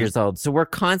 100 years old. So we're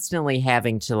constantly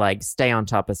having to like stay on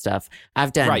top of stuff.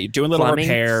 I've done you're doing little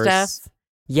repairs. Stuff.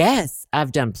 Yes,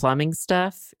 I've done plumbing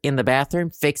stuff in the bathroom,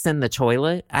 fixing the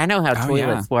toilet. I know how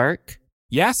toilets work.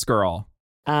 Yes, girl.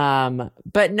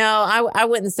 But no, I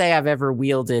wouldn't say I've ever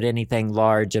wielded anything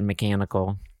large and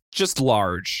mechanical. Just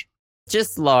large.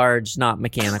 Just large, not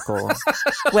mechanical.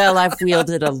 Well, I've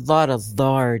wielded a lot of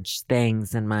large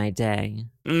things in my day.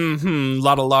 A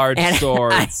lot of large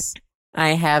swords. I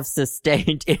have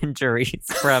sustained injuries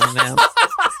from them.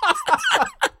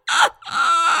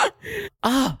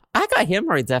 Oh, I got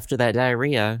hemorrhoids after that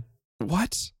diarrhea.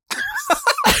 What?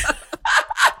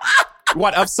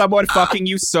 What, of someone fucking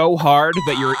you so hard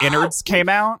that your innards came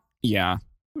out? Yeah.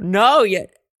 No,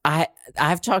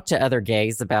 I've talked to other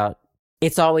gays about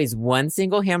it's always one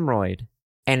single hemorrhoid,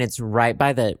 and it's right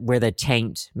by where the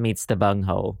taint meets the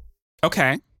bunghole.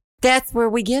 Okay. That's where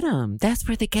we get them. That's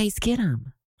where the gays get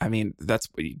them. I mean,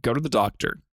 go to the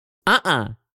doctor.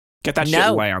 Get that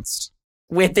shit lanced.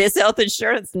 With this health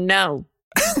insurance, no.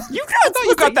 You're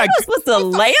not supposed to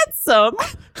lance them.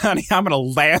 Honey, I'm gonna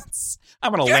lance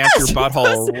your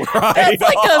butthole right That's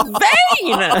like a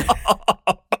vein.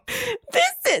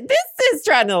 This is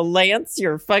trying to lance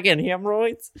your fucking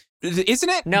hemorrhoids. Isn't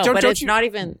it? No, but it's not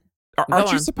even.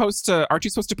 Aren't you supposed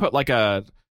to put like a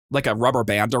rubber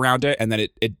band around it and then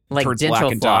it like turns black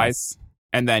and dies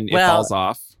and then it falls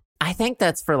off? I think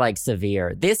that's for like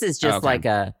severe. This is just like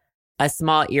a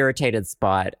small irritated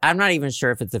spot. I'm not even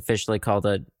sure if it's officially called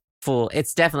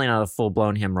it's definitely not a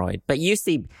full-blown hemorrhoid. But you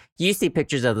see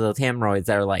pictures of those hemorrhoids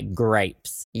that are like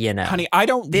grapes, you know. Honey, I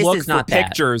don't look for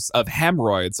pictures of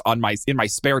hemorrhoids in my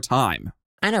spare time.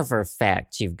 I know for a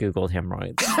fact you've Googled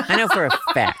hemorrhoids. I know for a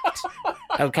fact.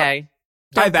 Okay?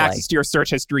 I have access to your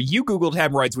search history. You Googled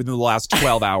hemorrhoids within the last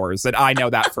 12 hours, and I know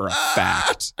that for a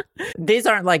fact. These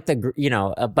aren't like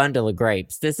a bundle of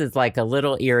grapes. This is like a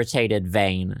little irritated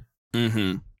vein.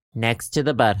 Mm-hmm. Next to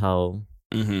the butthole.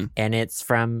 Mm-hmm. And it's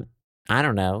from, I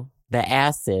don't know, the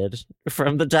acid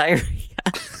from the diarrhea.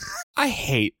 I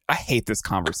hate this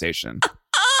conversation.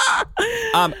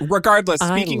 Regardless,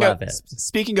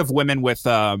 speaking of women with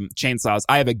chainsaws,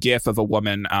 I have a GIF of a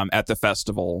woman at the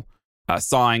festival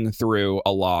sawing through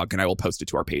a log, and I will post it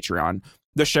to our Patreon.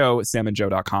 The show,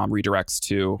 samandjoe.com, redirects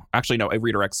to... Actually, no, it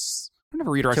redirects... I don't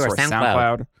know if it redirects to our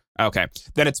SoundCloud. Okay.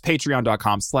 Then it's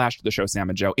patreon.com/the show Sam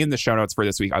and Joe. In the show notes for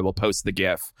this week, I will post the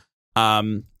GIF.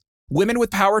 Women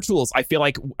with power tools. I feel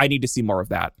like I need to see more of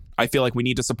that. I feel like we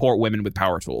need to support women with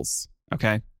power tools.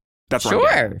 Okay? That's right.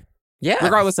 Sure. Yeah.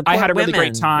 Regardless, I had a really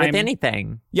great time. With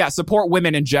anything. Yeah, support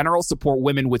women in general. Support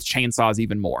women with chainsaws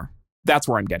even more. That's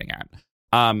where I'm getting at.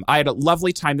 I had a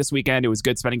lovely time this weekend. It was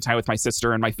good spending time with my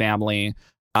sister and my family.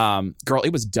 Girl,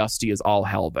 it was dusty as all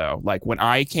hell, though. Like, when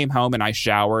I came home and I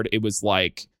showered, it was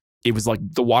like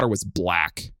the water was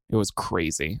black. It was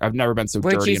crazy. I've never been so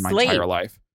dirty in my entire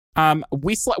life.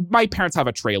 We slept. My parents have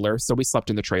a trailer, so we slept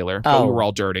in the trailer. But we were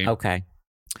all dirty. Okay.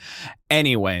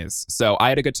 Anyways, so I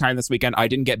had a good time this weekend. I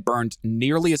didn't get burned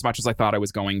nearly as much as I thought I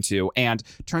was going to, and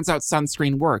turns out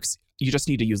sunscreen works. You just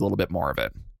need to use a little bit more of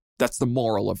it. That's the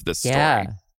moral of this story. Yeah.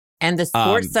 And the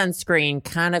sports sunscreen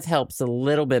kind of helps a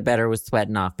little bit better with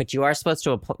sweating off, but you are supposed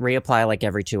to reapply like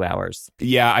every 2 hours.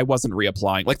 Yeah, I wasn't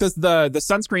reapplying. Like the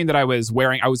sunscreen that I was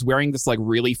wearing this like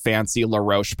really fancy La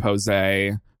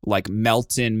Roche-Posay like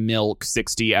Melton Milk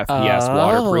 60 FPS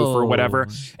waterproof or whatever.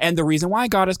 And the reason why I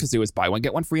got it is because it was buy one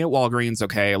get one free at Walgreens.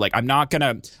 Okay, like I'm not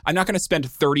gonna spend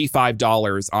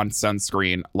 $35 on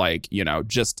sunscreen, like, you know,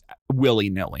 just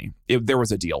willy-nilly. There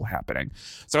was a deal happening,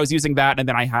 so I was using that, and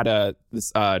then I had a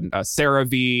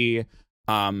CeraVe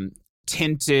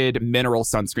tinted mineral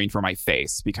sunscreen for my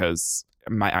face because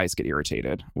my eyes get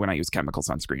irritated when I use chemical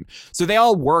sunscreen. So they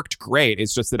all worked great.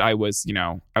 It's just that I was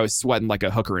sweating like a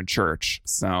hooker in church.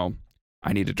 So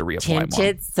I needed to reapply more.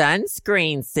 Tinted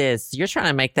sunscreen, sis. You're trying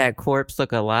to make that corpse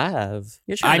look alive.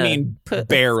 You're trying to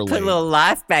barely put a little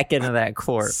life back into that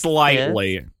corpse.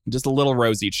 Slightly. Sis. Just a little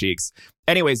rosy cheeks.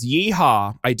 Anyways,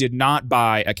 yeehaw. I did not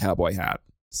buy a cowboy hat.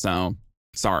 So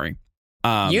sorry.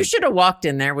 You should have walked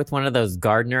in there with one of those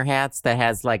gardener hats that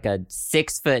has like a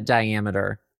 6-foot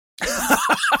diameter.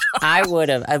 I would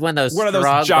have. One of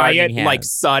those giant like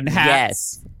sun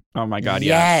hats. Yes. Oh my God.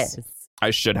 Yes. I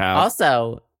should have.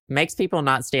 Also, makes people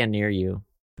not stand near you.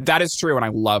 That is true, and I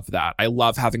love that. I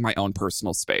love having my own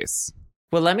personal space.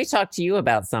 Well, let me talk to you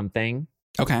about something.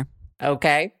 Okay.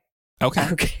 Okay.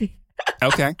 Okay.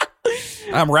 Okay.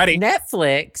 I'm ready.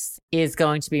 Netflix is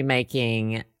going to be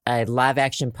making a live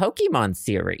action Pokemon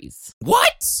series.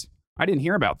 What? I didn't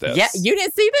hear about this. Yeah, you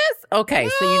didn't see this? Okay,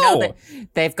 No. so you know that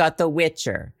they've got The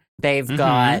Witcher. They've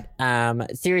got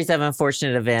series of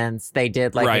unfortunate events. They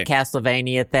did like a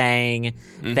Castlevania thing.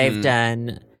 They've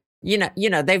done,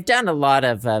 they've done a lot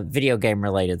of video game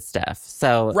related stuff.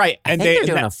 So I think they're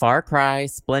doing a Far Cry,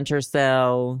 Splinter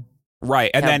Cell. Right,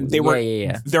 and then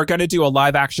they're going to do a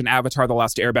live action Avatar: The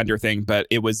Last Airbender thing, but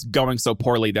it was going so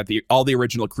poorly that all the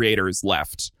original creators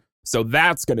left. So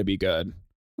that's going to be good.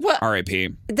 Well,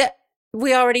 R.I.P.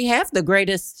 We already have the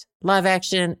greatest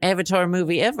live-action Avatar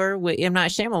movie ever with M.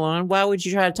 Night Shyamalan. Why would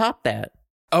you try to top that?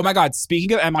 Oh my God!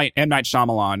 Speaking of M. Night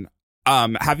Shyamalan,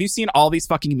 have you seen all these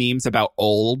fucking memes about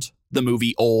Old, the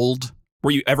movie Old,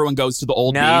 where everyone goes to the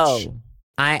old beach? No,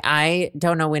 I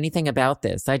don't know anything about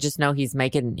this. I just know he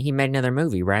made another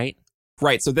movie, right?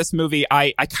 Right. So this movie,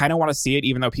 I kind of want to see it,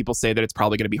 even though people say that it's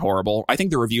probably going to be horrible. I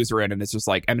think the reviews are in, and it's just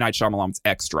like M. Night Shyamalan's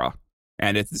extra,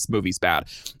 and this movie's bad.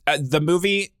 The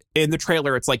movie. In the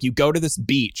trailer, it's like you go to this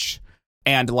beach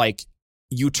and like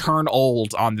you turn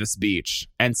old on this beach.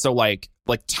 And so like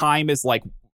time is like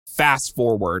fast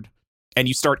forward and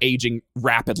you start aging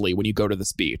rapidly when you go to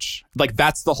this beach. Like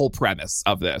that's the whole premise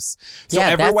of this. So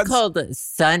that's called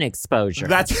sun exposure.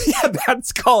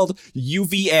 That's called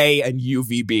UVA and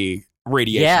UVB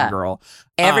radiation, girl.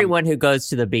 Everyone who goes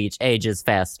to the beach ages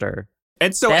faster.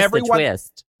 And so that's the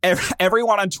twist.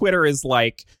 Everyone on Twitter is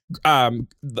like,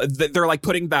 they're like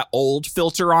putting that old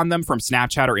filter on them from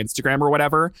Snapchat or Instagram or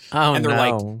whatever. Oh, and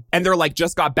they're like,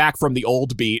 just got back from the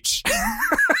old beach.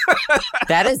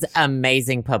 That is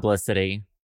amazing publicity.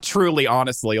 Truly,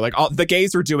 honestly, like the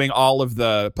gays are doing all of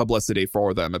the publicity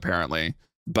for them, apparently.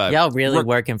 But y'all really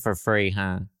working for free,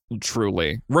 huh?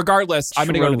 Truly. Regardless, I'm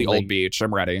going to go to the old beach.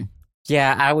 I'm ready.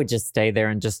 Yeah, I would just stay there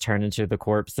and just turn into the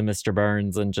corpse of Mr.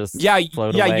 Burns and just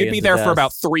float away. Yeah, you'd be there dust. for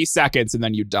about 3 seconds and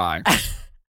then you'd die.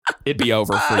 It'd be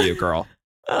over for you, girl.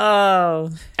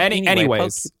 Oh.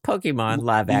 Anyways. Pokemon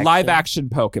live action. Live action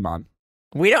Pokemon.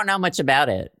 We don't know much about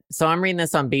it. So I'm reading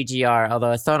this on BGR,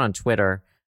 although I saw it on Twitter.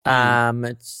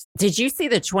 Did you see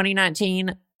the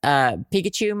 2019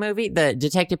 Pikachu movie, the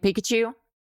Detective Pikachu?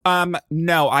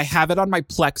 No, I have it on my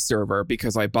Plex server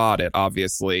because I bought it,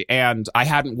 obviously, and I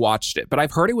hadn't watched it, but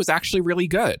I've heard it was actually really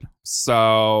good.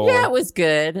 So yeah, it was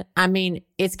good. I mean,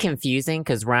 it's confusing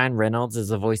because Ryan Reynolds is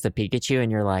the voice of Pikachu,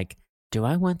 and you're like, do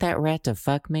I want that rat to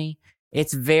fuck me?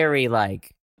 It's very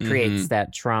like creates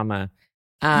that trauma.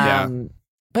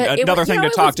 But another thing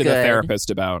to talk to the therapist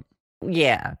about.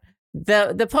 Yeah,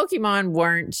 the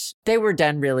Pokemon they were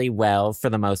done really well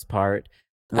for the most part.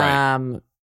 Right.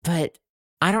 But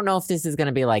I don't know if this is going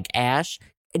to be like Ash.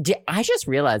 I just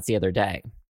realized the other day.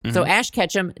 So Ash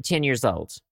Ketchum, 10 years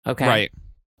old. Okay. Right.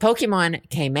 Pokemon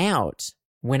came out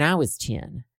when I was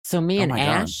 10. So me and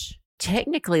Ash,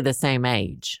 technically the same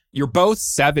age. You're both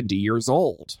 70 years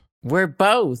old. We're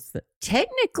both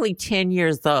technically 10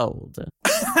 years old.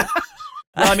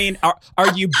 Well, I mean,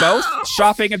 are you both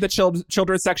shopping at the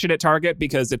children's section at Target?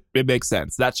 Because it makes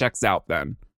sense. That checks out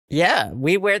then. Yeah.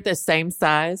 We wear the same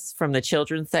size from the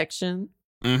children's section.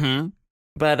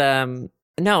 But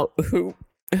no, who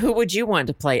would you want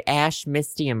to play Ash,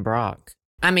 Misty, and Brock?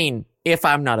 I mean, if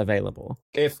I'm not available.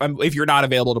 If you're not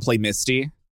available to play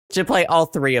Misty. To play all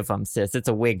three of them, sis. It's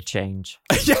a wig change.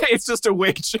 Yeah, it's just a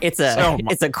wig change.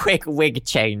 It's a quick wig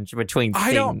change between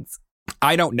scenes.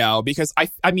 I don't know, because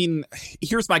I mean,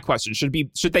 here's my question.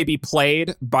 Should they be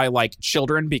played by like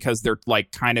children because they're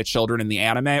like kind of children in the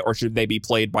anime, or should they be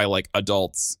played by like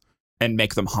adults and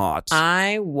make them hot?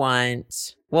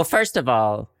 Well, first of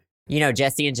all,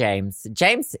 Jesse and James.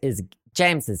 James is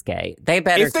gay. They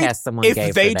better cast someone gay.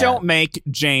 If they don't make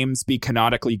James be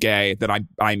canonically gay, then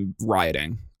I'm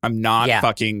rioting. I'm not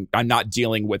I'm not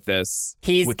dealing with this.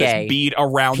 He's with gay. This beat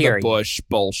around the bush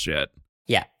bullshit.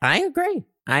 Yeah, I agree.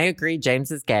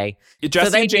 James is gay.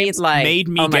 Jesse and James made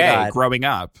me gay growing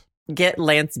up. Get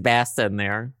Lance Bass in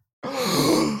there.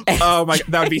 Oh my,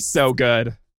 that would be so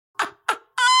good.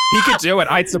 He could do it.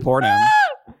 I'd support him.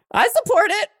 I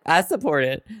support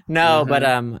it. No, but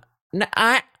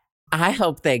I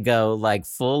hope they go like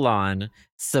full on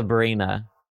Sabrina.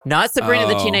 Not Sabrina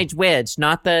the Teenage Witch,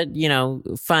 not the,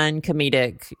 fun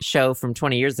comedic show from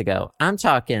 20 years ago. I'm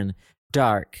talking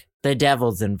dark. The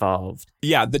devil's involved.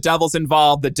 Yeah, the devil's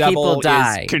involved. The devil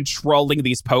is controlling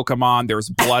these Pokemon. There's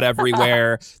blood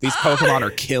everywhere. These Pokemon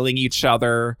are killing each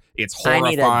other. It's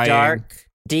horrifying. I need a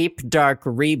deep, dark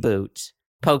reboot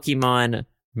Pokemon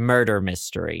murder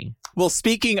mystery. Well,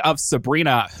 speaking of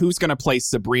Sabrina, who's going to play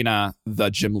Sabrina, the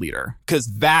gym leader? Because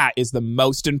that is the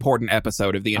most important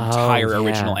episode of the entire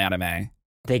original anime.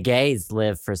 The gays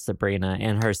live for Sabrina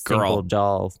and her single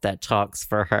doll that talks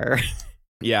for her.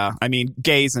 Yeah, I mean,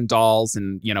 gays and dolls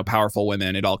and, powerful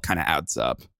women, it all kind of adds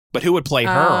up. But who would play her?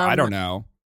 I don't know.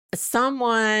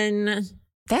 Someone,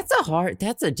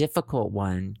 that's a difficult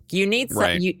one. You need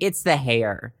it's the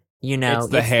hair, It's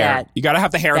the hair. You got to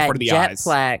have the hair in front of the eyes.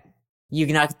 Black, you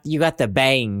got the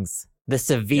bangs, the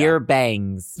severe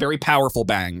bangs. Very powerful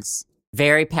bangs.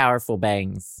 Very powerful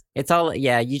bangs. It's all,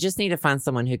 you just need to find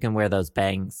someone who can wear those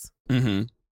bangs. Mm-hmm.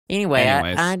 Anyway,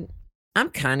 I'm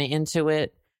kind of into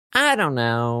it. I don't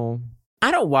know.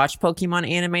 I don't watch Pokemon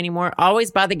anime anymore.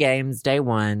 Always buy the games, day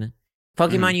one.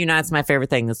 Pokemon Unite's my favorite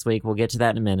thing this week. We'll get to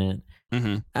that in a minute.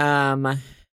 Mm-hmm.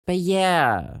 But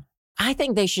yeah, I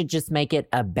think they should just make it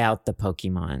about the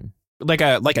Pokemon. Like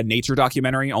a nature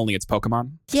documentary, only it's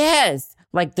Pokemon? Yes.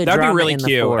 Like the That'd drama be really in the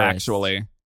cute, forest. actually.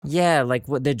 Yeah, like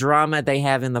what the drama they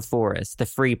have in the forest, the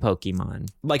free Pokemon.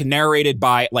 Like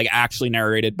actually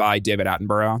narrated by David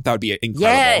Attenborough. That would be incredible.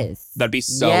 Yes. That'd be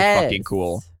so fucking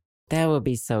cool. That would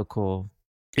be so cool.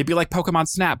 It'd be like Pokemon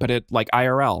Snap, but like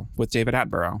IRL with David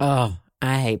Attenborough. Oh,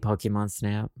 I hate Pokemon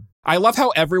Snap. I love how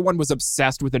everyone was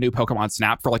obsessed with the new Pokemon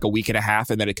Snap for like a week and a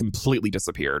half, and then it completely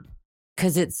disappeared.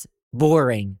 Because it's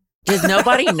boring. Does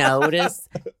nobody notice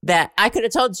that? I could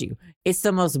have told you. It's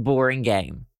the most boring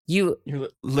game. You're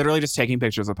literally just taking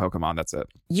pictures of Pokemon. That's it.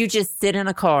 You just sit in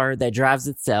a car that drives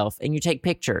itself and you take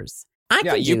pictures. I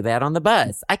can do that on the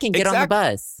bus. I can get on the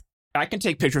bus. I can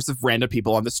take pictures of random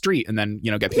people on the street and then,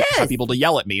 get people to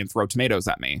yell at me and throw tomatoes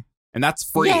at me. And that's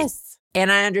free. Yes.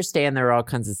 And I understand there are all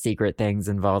kinds of secret things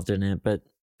involved in it, but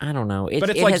I don't know. It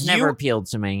has never appealed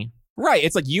to me. Right.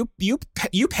 It's like you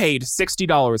paid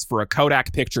 $60 for a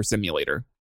Kodak picture simulator.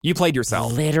 You played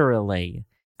yourself. Literally.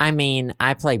 I mean,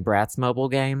 I play Bratz mobile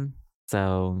game,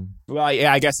 so... Well,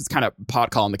 yeah, I guess it's kind of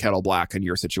pot calling the kettle black in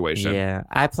your situation. Yeah,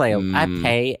 I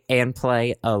pay and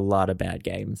play a lot of bad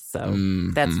games, so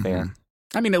that's fair.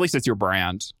 I mean, at least it's your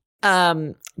brand.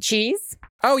 Cheese?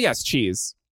 Oh, yes,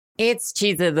 cheese. It's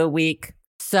cheese of the week,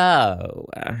 so...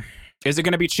 Is it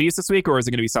going to be cheese this week, or is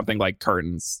it going to be something like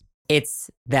curtains?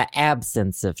 It's the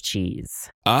absence of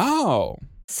cheese. Oh.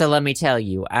 So let me tell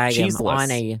you,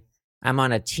 I'm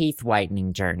on a teeth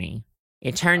whitening journey.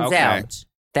 It turns out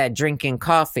that drinking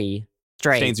coffee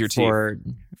straight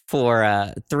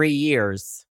for 3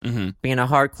 years, being a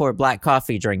hardcore black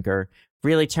coffee drinker,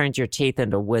 really turns your teeth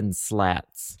into wooden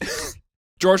slats.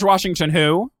 George Washington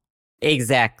who?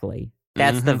 Exactly.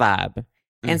 That's the vibe.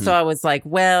 And so I was like,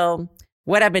 well,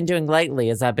 what I've been doing lately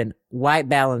is I've been white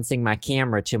balancing my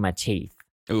camera to my teeth.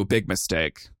 Ooh, big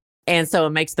mistake. And so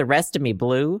it makes the rest of me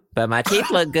blue, but my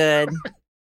teeth look good.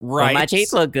 Right. Well, my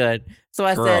teeth look good. So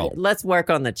I said, let's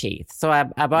work on the teeth. So I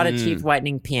bought a teeth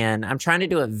whitening pen. I'm trying to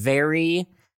do it very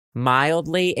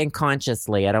mildly and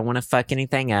consciously. I don't want to fuck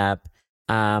anything up.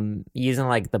 Using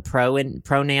like the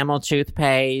Pronamel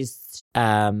toothpaste,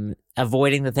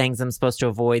 avoiding the things I'm supposed to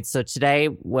avoid. So today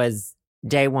was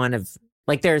day one of,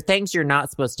 like, there are things you're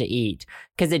not supposed to eat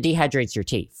because it dehydrates your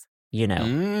teeth,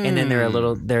 and then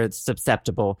they're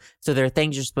susceptible. So there are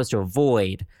things you're supposed to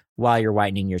avoid while you're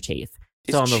whitening your teeth.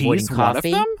 So I'm avoiding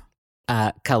coffee,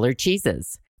 colored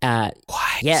cheeses. What?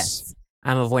 Yes.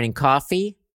 I'm avoiding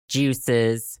coffee,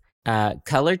 juices,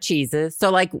 colored cheeses.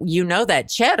 So like, that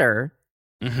cheddar,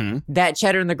 that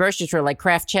cheddar in the grocery store, like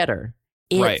Kraft cheddar,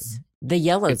 the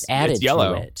yellow's added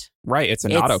to it. Right. It's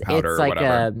an auto powder or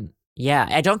whatever.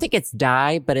 I don't think it's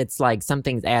dye, but it's like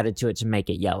something's added to it to make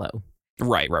it yellow.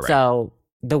 Right. So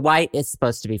the white is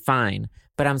supposed to be fine.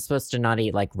 But I'm supposed to not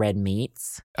eat like red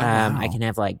meats. I can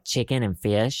have like chicken and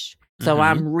fish. So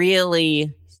I'm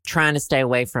really trying to stay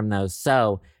away from those.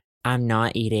 So I'm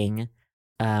not eating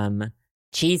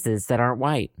cheeses that aren't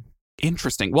white.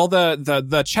 Interesting. Well,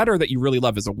 the cheddar that you really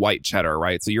love is a white cheddar,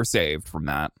 right? So you're saved from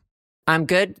that. I'm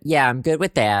good. Yeah, I'm good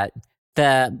with that.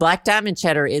 The Black Diamond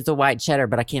cheddar is a white cheddar,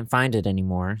 but I can't find it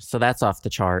anymore. So that's off the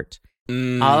chart.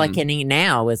 All I can eat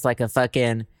now is like a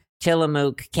fucking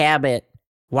Tillamook Cabot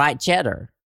white cheddar.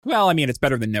 Well, I mean, it's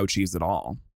better than no cheese at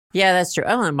all. Yeah, that's true.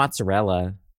 Oh, and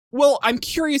mozzarella. Well, I'm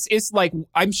curious,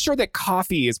 I'm sure that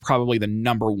coffee is probably the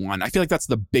number one. I feel like that's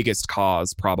the biggest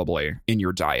cause probably in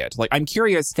your diet. Like, I'm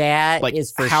curious. That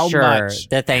is for sure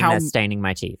the thing that's staining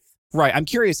my teeth. Right. I'm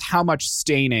curious how much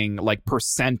staining, like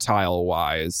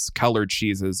percentile-wise, colored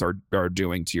cheeses are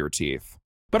doing to your teeth.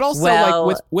 But also,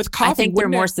 like, with coffee, I think they're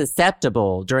more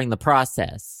susceptible during the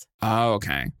process. Oh,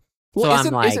 okay. Well, so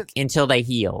I'm like, until they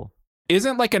heal.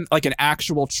 Isn't like an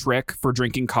actual trick for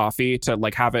drinking coffee to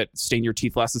like have it stain your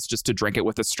teeth less? It's just to drink it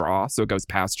with a straw so it goes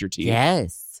past your teeth.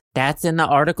 Yes. That's in the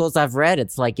articles I've read.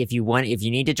 It's like if you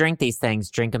need to drink these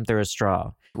things, drink them through a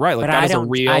straw. Right. Like that is a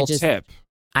real tip.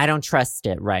 I don't trust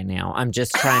it right now. I'm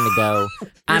just trying to go.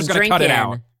 I'm just gonna cut it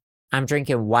out. I'm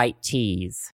drinking white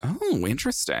teas. Oh,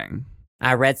 interesting.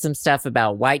 I read some stuff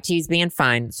about white teas being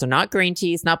fine. So not green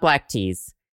teas, not black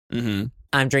teas. Mm-hmm.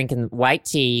 I'm drinking white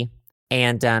tea,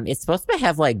 and it's supposed to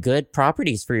have like good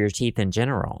properties for your teeth in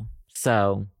general.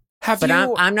 So,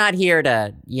 I'm not here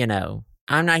to,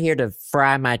 I'm not here to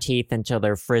fry my teeth until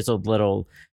they're frizzled little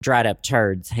dried up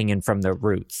turds hanging from the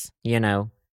roots.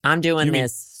 I'm doing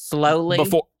this slowly.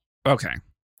 Okay.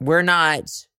 We're not,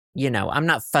 I'm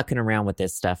not fucking around with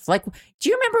this stuff. Like, do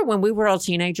you remember when we were all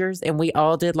teenagers and we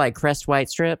all did like Crest White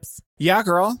strips? Yeah,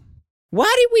 girl.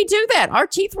 Why did we do that? Our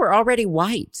teeth were already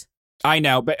white. I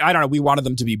know, but I don't know. We wanted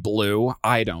them to be blue.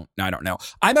 I don't know.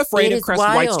 I'm afraid of Crest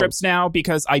White strips now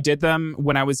because I did them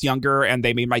when I was younger and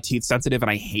they made my teeth sensitive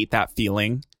and I hate that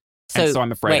feeling. So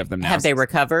I'm afraid of them now. Have they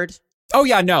recovered? Oh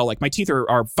yeah, no. Like my teeth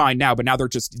are fine now, but now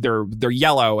they're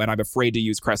yellow and I'm afraid to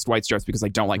use Crest White strips because I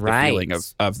don't like the feeling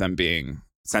of them being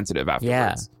sensitive afterwards.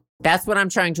 Yeah. That's what I'm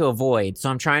trying to avoid.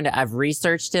 So I've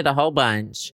researched it a whole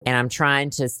bunch and I'm trying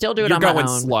to still do it on my own. You're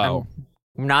going slow.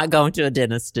 I'm not going to a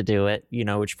dentist to do it, which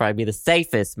would probably be the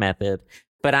safest method.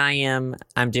 But I'm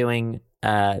doing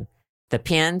the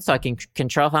pen so I can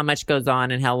control how much goes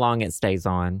on and how long it stays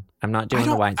on. I'm not doing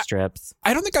the white strips.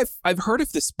 I don't think I've heard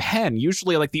of this pen.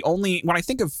 Usually, like when I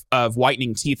think of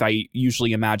whitening teeth, I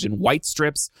usually imagine white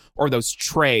strips or those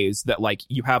trays that like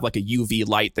you have like a UV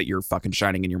light that you're fucking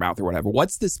shining in your mouth or whatever.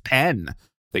 What's this pen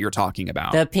that you're talking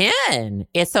about? The pen.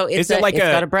 It's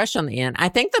got a brush on the end. I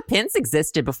think the pens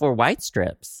existed before white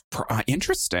strips.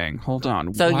 Interesting. Hold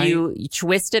on. So you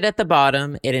twist it at the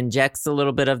bottom. It injects a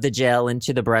little bit of the gel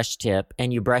into the brush tip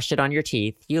and you brush it on your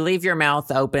teeth. You leave your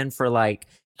mouth open for like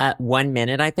 1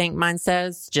 minute, I think mine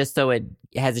says, just so it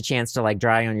has a chance to like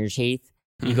dry on your teeth.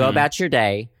 You go about your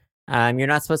day. You're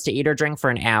not supposed to eat or drink for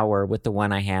an hour with the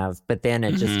one I have, but then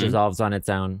it just dissolves on its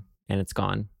own and it's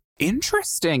gone.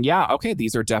 Interesting. Yeah. Okay.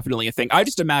 These are definitely a thing. I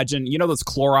just imagine, those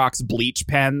Clorox bleach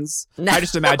pens? No. I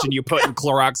just imagine you putting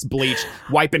Clorox bleach,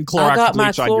 wiping Clorox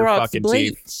bleach on your fucking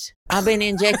teeth. I've been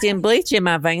injecting bleach in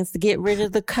my veins to get rid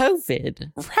of the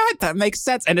COVID. Right. That makes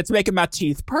sense. And it's making my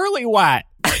teeth pearly white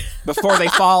before they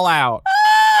fall out.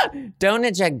 Don't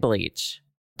inject bleach.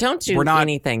 Don't do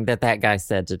anything that guy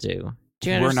said to do. Do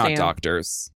you understand? We're not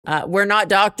doctors. We're not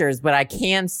doctors, but I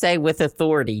can say with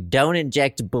authority, don't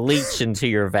inject bleach into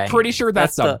your veins. Pretty sure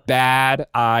that's a bad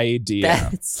idea.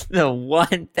 That's the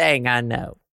one thing I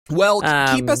know. Well,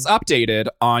 keep us updated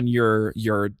on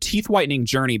your teeth whitening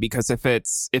journey, because if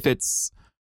it's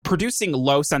producing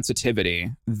low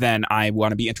sensitivity, then I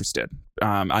want to be interested.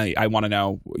 I want to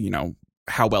know,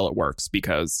 how well it works,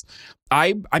 because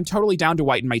I'm totally down to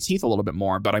whiten my teeth a little bit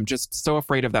more, but I'm just so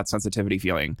afraid of that sensitivity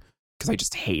feeling. Because I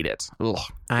just hate it. Ugh.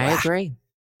 I agree.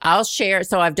 I'll share.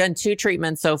 So I've done 2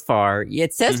 treatments so far.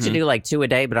 It says to do like 2 a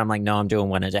day, but I'm like, no, I'm doing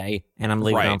 1 a day. And I'm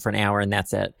leaving on for an hour and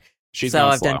that's it.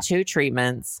 I've done 2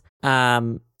 treatments.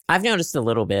 I've noticed a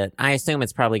little bit. I assume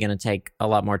it's probably going to take a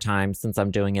lot more time since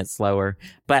I'm doing it slower.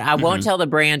 But I won't tell the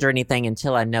brand or anything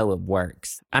until I know it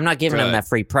works. I'm not giving them that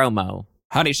free promo.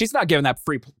 Honey, she's not giving that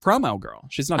free promo, girl.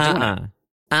 She's not doing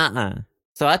it.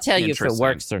 So I'll tell you if it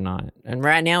works or not. And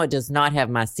right now, it does not have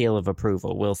my seal of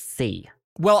approval. We'll see.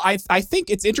 Well, I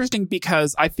think it's interesting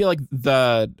because I feel like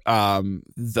the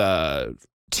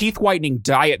teeth whitening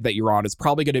diet that you're on is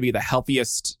probably going to be the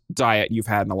healthiest diet you've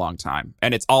had in a long time.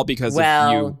 And it's all because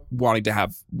of you wanting to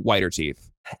have whiter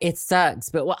teeth. It sucks.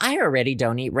 But I already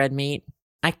don't eat red meat.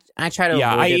 I try to avoid it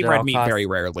I eat red meat costs. very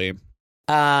rarely.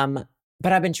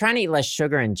 But I've been trying to eat less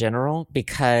sugar in general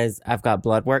because I've got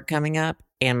blood work coming up.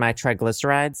 And my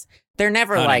triglycerides, they're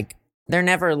never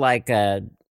like a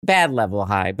bad level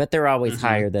high, but they're always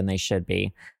higher than they should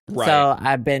be. Right. So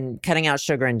I've been cutting out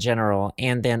sugar in general.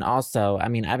 And then also,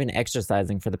 I've been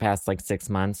exercising for the past 6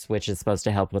 months, which is supposed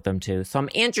to help with them too. So I'm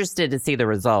interested to see the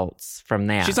results from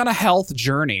that. She's on a health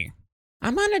journey.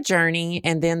 I'm on a journey.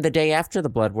 And then the day after the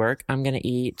blood work, I'm going to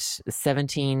eat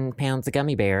 17 pounds of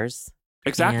gummy bears.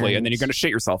 Exactly. And then you're going to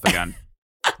shit yourself again.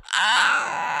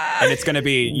 And it's going to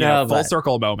be full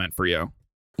circle moment for you.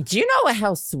 Do you know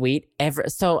how sweet and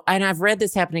I've read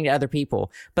this happening to other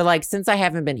people, but since I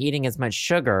haven't been eating as much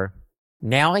sugar,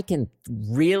 now I can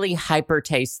really hyper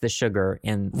taste the sugar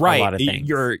in a lot of things.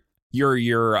 Your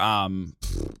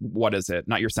what is it?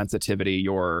 Not your sensitivity,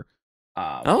 your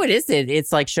it is.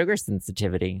 It's like sugar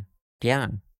sensitivity. Yeah.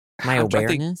 My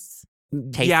awareness.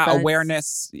 Taste buds.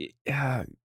 Awareness.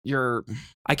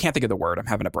 I can't think of the word. I'm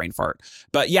having a brain fart.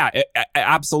 But yeah,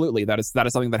 absolutely. That is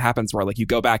something that happens where you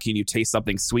go back and you taste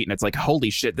something sweet and it's like, holy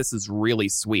shit, this is really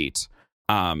sweet.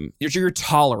 Your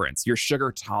tolerance, your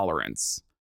sugar tolerance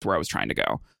is where I was trying to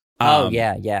go.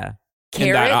 Yeah.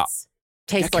 Carrots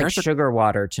taste like sugar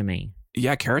water to me.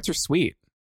 Yeah, carrots are sweet.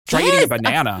 Try eating a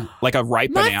banana, like a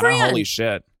ripe banana. Friend. Holy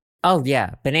shit. Oh,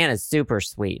 yeah. Banana's super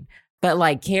sweet. But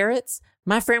like carrots,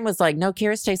 my friend was like, no,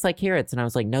 carrots taste like carrots. And I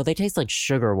was like, no, they taste like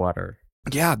sugar water.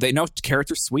 Yeah, they know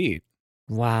carrots are sweet.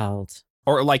 Wild.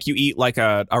 Or like you eat like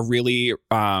a really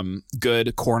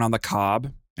good corn on the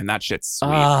cob, and that shit's sweet.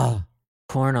 Oh,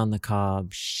 corn on the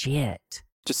cob. Shit.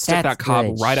 Just stick that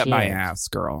cob right up my ass,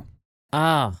 girl.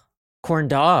 Oh, corn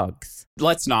dogs.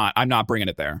 Let's not. I'm not bringing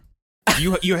it there.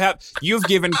 You've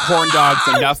given corn dogs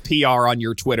enough PR on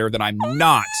your Twitter that I'm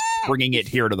not bringing it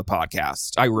here to the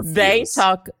podcast. I refuse. They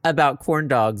talk about corn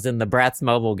dogs in the Bratz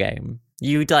mobile game.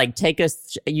 You like take a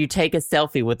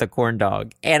selfie with a corn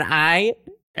dog, and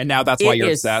now that's why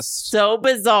you're obsessed. So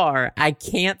bizarre. I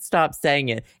can't stop saying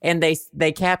it. And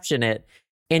they caption it,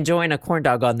 enjoying a corn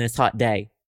dog on this hot day.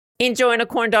 Enjoying a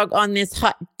corn dog on this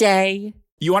hot day.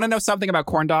 You want to know something about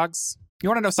corn dogs? You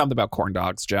want to know something about corn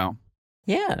dogs, Joe?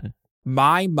 Yeah.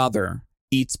 My mother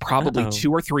eats probably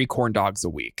 2 or 3 corn dogs a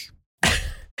week.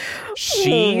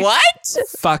 She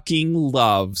fucking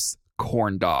loves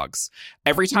corn dogs.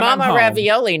 Every time Mama I'm home,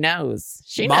 Ravioli knows.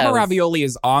 Mama Ravioli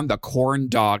is on the corn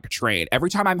dog train.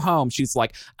 Every time I'm home, she's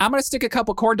like, I'm going to stick a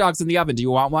couple corn dogs in the oven. Do you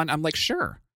want one? I'm like,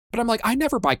 sure. But I'm like, I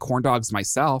never buy corn dogs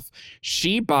myself.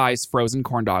 She buys frozen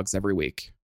corn dogs every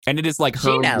week. And it is like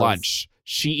her lunch.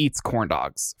 She eats corn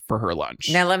dogs for her lunch.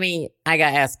 Now I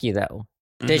got to ask you though.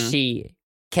 Does she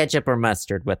ketchup or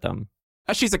mustard with them?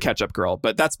 She's a ketchup girl,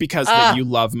 but that's because you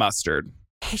love mustard.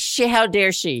 How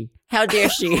dare she? How dare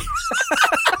she?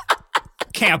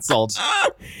 Canceled.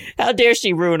 How dare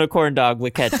she ruin a corn dog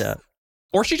with ketchup?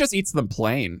 Or she just eats them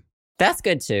plain. That's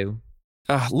good too.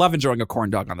 Love enjoying a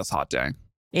corn dog on this hot day.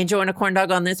 Enjoying a corn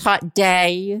dog on this hot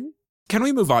day. Can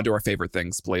we move on to our favorite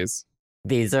things, please?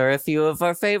 These are a few of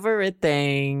our favorite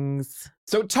things.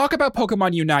 So talk about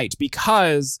Pokemon Unite,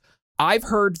 because I've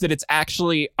heard that it's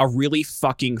actually a really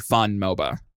fucking fun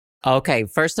MOBA. Okay,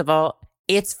 first of all,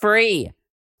 it's free.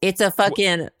 It's a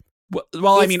fucking...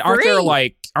 Well, I mean, aren't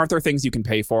there things you can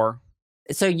pay for?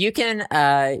 So you can,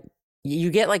 you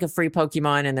get like a free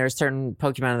Pokemon, and there are certain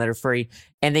Pokemon that are free,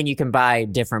 and then you can buy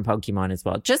different Pokemon as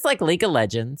well. Just like League of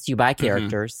Legends, you buy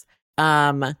characters.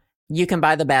 You can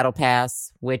buy the Battle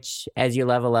Pass, which as you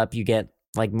level up, you get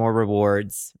like more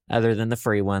rewards other than the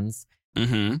free ones.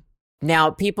 Mm-hmm.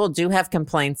 Now, people do have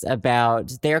complaints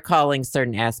about, they're calling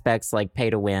certain aspects like pay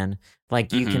to win.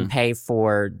 Like you can pay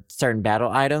for certain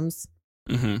battle items.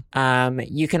 Mm-hmm.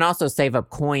 You can also save up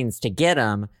coins to get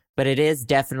them, but it is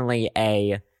definitely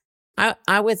I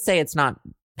would say it's not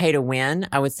pay to win.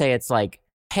 I would say it's like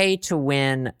pay to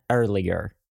win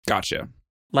earlier. Gotcha.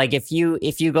 Like if you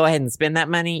go ahead and spend that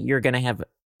money, you're going to have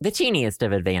the teeniest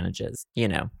of advantages, you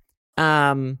know.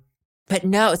 But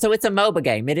no, so it's a MOBA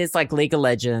game. It is like League of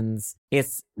Legends.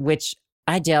 Which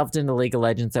I delved into League of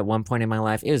Legends at one point in my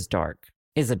life. It was dark.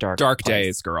 It's a dark place.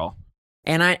 Days, girl.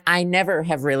 And I never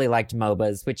have really liked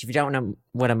MOBAs, which if you don't know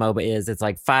what a MOBA is, it's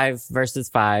like 5 versus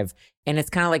 5. And it's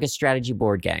kind of like a strategy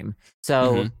board game.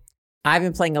 So I've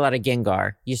been playing a lot of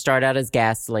Gengar. You start out as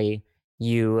Ghastly.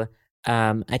 You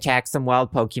attack some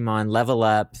wild Pokemon, level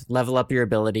up your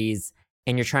abilities,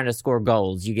 and you're trying to score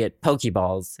goals. You get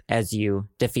Pokeballs as you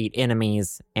defeat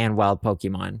enemies and wild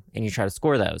Pokemon, and you try to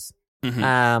score those.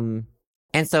 And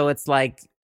so it's like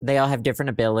they all have different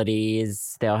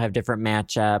abilities. They all have different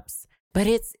matchups. But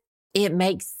it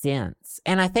makes sense.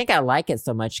 And I think I like it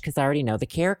so much because I already know the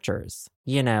characters,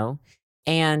 you know?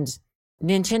 And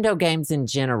Nintendo games in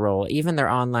general, even their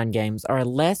online games, are a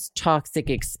less toxic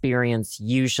experience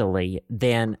usually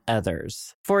than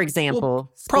others. For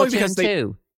example, probably Splatoon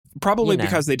 2. Probably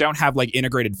because they don't have like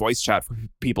integrated voice chat for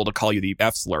people to call you the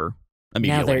F slur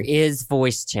immediately. Now there is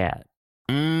voice chat.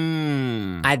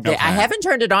 Okay. I haven't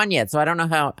turned it on yet, so I don't know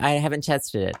how. I haven't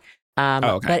tested it.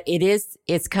 But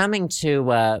it's coming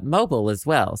to mobile as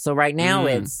well. So right now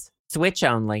it's Switch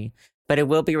only, but it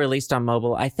will be released on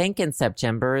mobile, I think in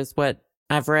September is what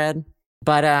I've read.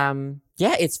 But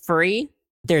yeah, it's free.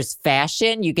 There's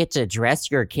fashion. You get to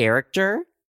dress your character.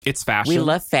 It's fashion. We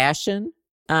love fashion.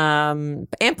 And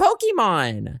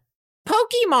Pokemon.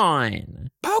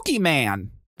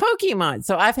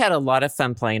 So I've had a lot of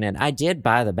fun playing it. I did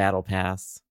buy the Battle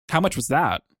Pass. How much was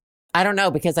that? I don't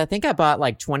know, because I think I bought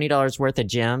like $20 worth of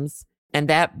gems,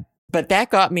 but that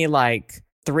got me like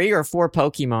 3 or 4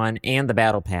 Pokemon and the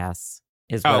Battle Pass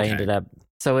is what I ended up.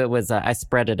 So it was, I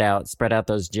spread out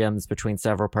those gems between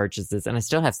several purchases, and I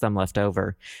still have some left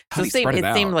over. So it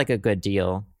seemed like a good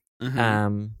deal.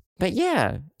 But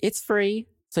yeah, it's free,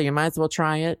 so you might as well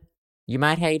try it. You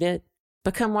might hate it,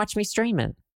 but come watch me stream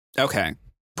it. Okay.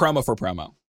 Promo for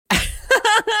promo.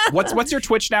 What's your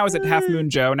Twitch now? Is it Half Moon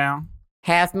Joe now?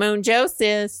 Half Moon Joe,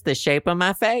 sis, the shape of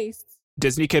my face.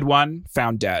 Disney Kid 1,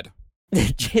 found dead.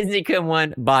 Disney Kid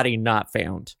 1, body not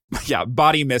found. Yeah,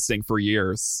 body missing for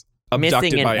years. Abducted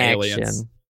missing in by action. Aliens.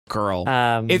 Girl.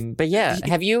 But yeah,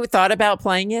 have you thought about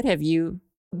playing it? Have you?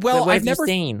 Well, what have you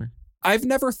seen? I've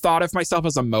never thought of myself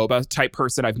as a MOBA type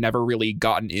person. I've never really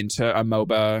gotten into a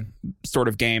MOBA sort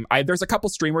of game. There's a couple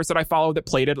streamers that I follow that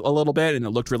played it a little bit, and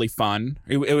it looked really fun.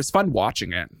 It was fun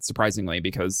watching it, surprisingly,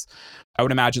 because I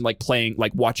would imagine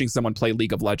watching someone play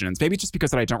League of Legends. Maybe just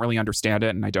because I don't really understand it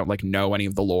and I don't know any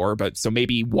of the lore. But so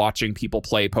maybe watching people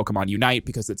play Pokemon Unite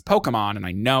because it's Pokemon and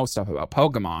I know stuff about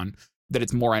Pokemon, that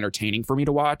it's more entertaining for me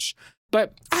to watch.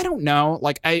 But I don't know,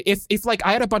 if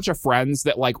I had a bunch of friends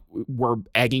that were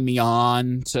egging me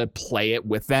on to play it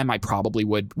with them, I probably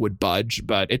would budge.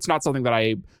 But it's not something that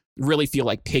I really feel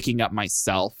like picking up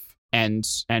myself and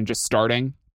just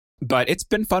starting. But it's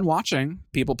been fun watching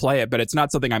people play it. But it's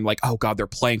not something I'm like, oh God, they're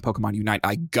playing Pokemon Unite,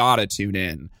 I gotta tune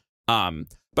in.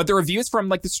 But the reviews from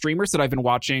the streamers that I've been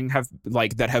watching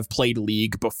that have played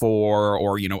League before,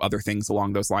 or other things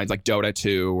along those lines, like Dota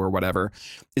 2 or whatever,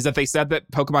 is that they said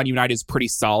that Pokemon Unite is pretty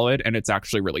solid and it's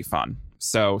actually really fun.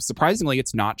 So surprisingly,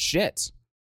 it's not shit,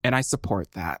 and I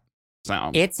support that.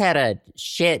 So it's had a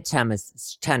shit ton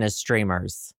of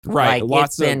streamers, right?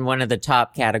 It's been one of the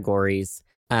top categories,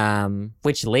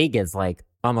 which League is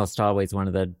almost always one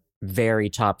of the very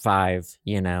top 5,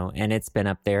 and it's been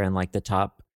up there in the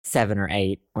top 7 or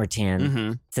 8 or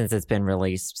 10 since it's been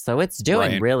released. So it's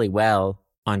doing really well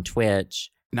on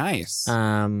Twitch. Nice.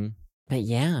 But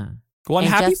yeah. Well, I'm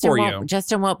happy for you.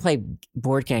 Justin won't play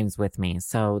board games with me,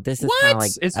 so this is kind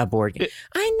of a board game.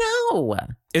 I know.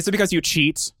 Is it because you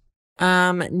cheat?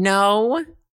 No.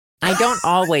 I don't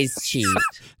always cheat.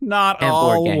 Not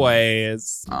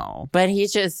always. Oh. But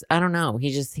he's just, I don't know.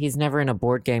 He's never in a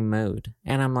board game mood.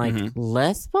 And I'm like,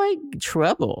 let's play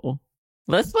Trouble.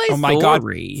 Let's play my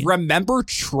Story. God. Remember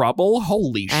Trouble?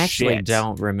 Holy shit. I actually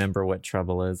don't remember what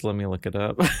Trouble is. Let me look it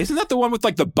up. Isn't that the one with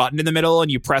the button in the middle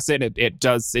and you press it and it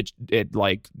does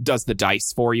the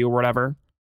dice for you or whatever?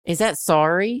 Is that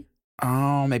Sorry?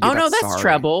 Oh, maybe no, that's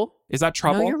Trouble. Is that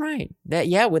Trouble? No, you're right.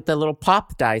 With the little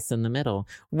pop dice in the middle.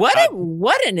 What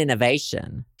an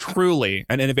innovation. Truly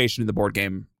an innovation in the board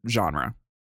game genre.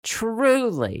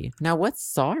 Truly. Now what's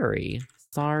Sorry?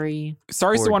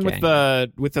 Sorry's the one with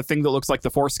the thing that looks like the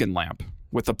foreskin lamp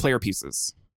with the player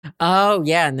pieces. Oh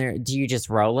yeah, and do you just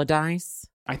roll a dice?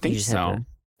 I think so.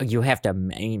 You have to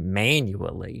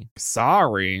manually.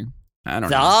 Sorry, I don't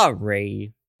know.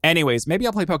 Sorry. Anyways, maybe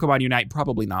I'll play Pokemon Unite.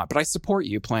 Probably not, but I support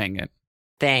you playing it.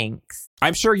 Thanks.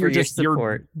 I'm sure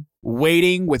you're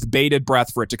waiting with bated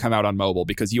breath for it to come out on mobile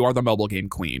because you are the mobile game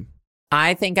queen.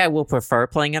 I think I will prefer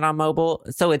playing it on mobile.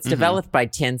 So it's developed by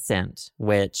Tencent,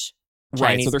 which.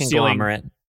 Chinese so they're conglomerate.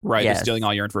 They're stealing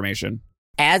all your information.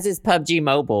 As is PUBG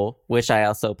Mobile, which I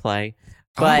also play.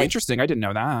 But interesting. I didn't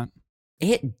know that.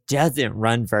 It doesn't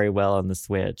run very well on the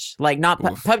Switch.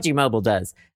 PUBG Mobile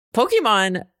does.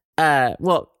 Pokemon,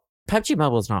 PUBG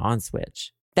Mobile's not on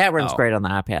Switch. That runs great on the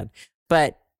iPad.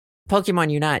 But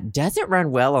Pokemon Unite doesn't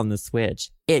run well on the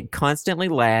Switch. It constantly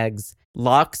lags,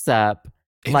 locks up.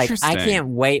 I can't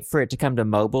wait for it to come to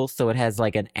mobile so it has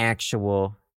an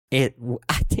actual...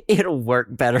 It'll work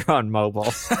better on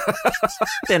mobile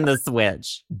than the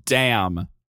Switch. Damn.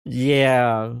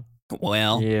 Yeah.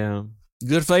 Well. Yeah.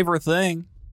 Good favorite thing.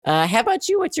 How about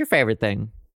you? What's your favorite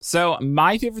thing? So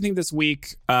my favorite thing this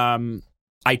week,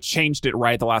 I changed it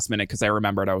right at the last minute because I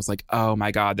remembered. I was like, oh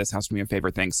my God, this has to be my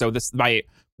favorite thing. So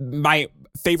my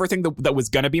favorite thing that was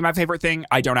going to be my favorite thing,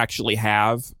 I don't actually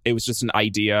have. It was just an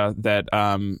idea that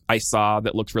I saw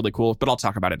that looked really cool, but I'll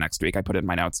talk about it next week. I put it in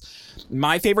my notes.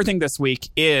 My favorite thing this week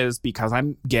is, because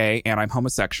I'm gay and I'm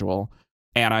homosexual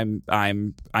and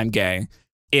I'm gay,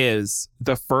 is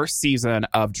the first season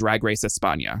of Drag Race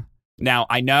España. Now,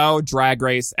 I know Drag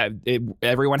Race,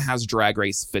 everyone has Drag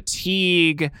Race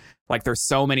fatigue. There's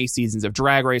so many seasons of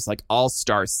Drag Race,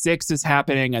 All-Star 6 is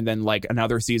happening, and then,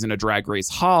 another season of Drag Race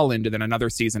Holland, and then another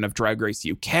season of Drag Race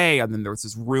UK, and then there's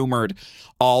this rumored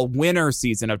all-winner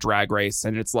season of Drag Race,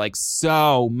 and it's,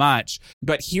 so much.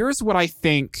 But here's what I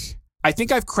think. I think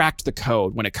I've cracked the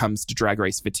code when it comes to Drag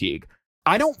Race fatigue.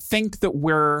 I don't think that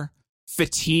we're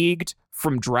fatigued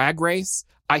from Drag Race.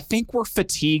 I think we're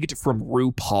fatigued from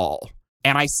RuPaul.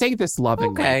 And I say this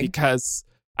lovingly because,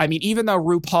 even though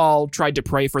RuPaul tried to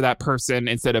pray for that person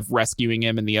instead of rescuing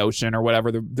him in the ocean or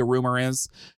whatever the rumor is,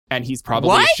 and he's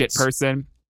probably a shit person.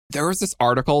 There was this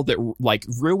article that,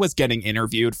 Ru was getting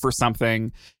interviewed for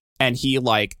something, and he,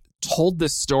 told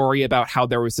this story about how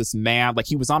there was this man,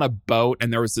 he was on a boat,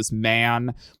 and there was this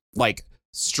man,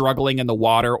 struggling in the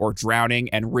water or drowning,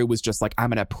 and Rue was just like, I'm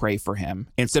gonna pray for him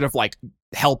instead of like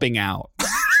helping out.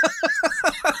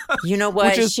 You know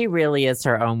what? She really is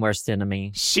her own worst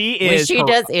enemy. She is. When she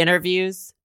does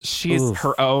interviews, she's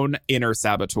her own inner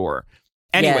saboteur.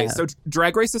 Anyway, so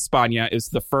Drag Race España is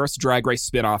the first Drag Race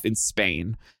spinoff in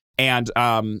Spain, and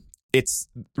it's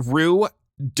Rue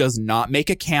does not make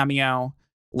a cameo.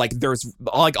 Like there's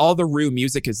like all the Rue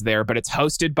music is there, but it's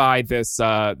hosted by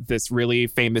this really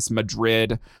famous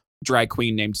Madrid drag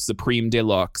queen named Supreme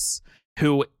Deluxe,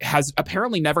 who has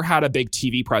apparently never had a big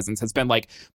TV presence, has been like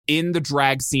in the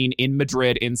drag scene in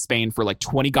Madrid in Spain for like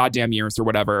 20 goddamn years or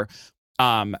whatever,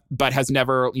 but has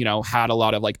never, had a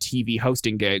lot of like TV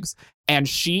hosting gigs. And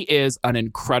she is an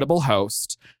incredible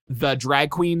host. The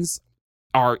drag queens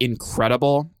are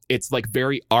incredible. It's like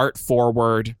very art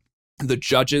forward. The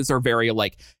judges are very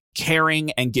like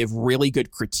caring and give really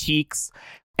good critiques.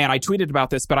 And I tweeted about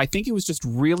this, but I think it was just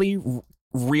really,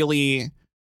 really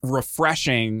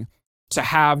refreshing to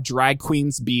have drag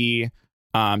queens be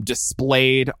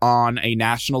displayed on a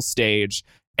national stage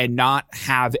and not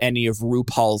have any of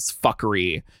RuPaul's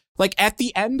fuckery. Like at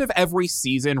the end of every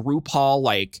season, RuPaul,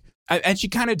 like, and she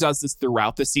kind of does this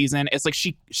throughout the season. It's like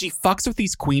she fucks with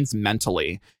these queens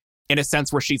mentally, in a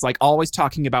sense where she's like always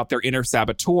talking about their inner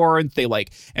saboteur, and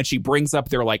and she brings up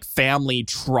their like family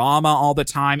trauma all the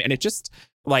time. And it just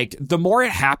like, the more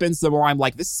it happens, the more I'm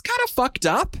like, this is kind of fucked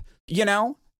up,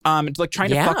 like trying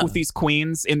to fuck with these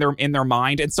queens in their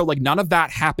mind. And so like none of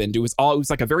that happened. It was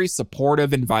like a very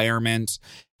supportive environment,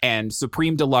 and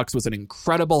Supreme Deluxe was an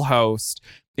incredible host,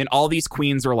 and all these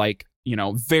queens are like,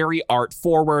 very art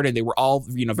forward, and they were all,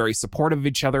 very supportive of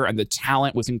each other, and the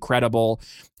talent was incredible,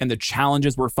 and the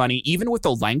challenges were funny, even with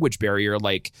the language barrier.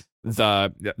 Like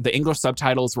the English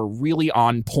subtitles were really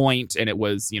on point, and it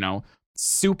was,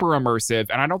 super immersive.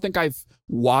 And I don't think I've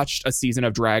watched a season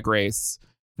of Drag Race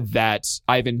that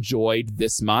I've enjoyed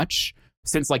this much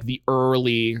since like the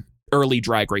early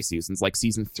Drag Race seasons, like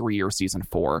season 3 or season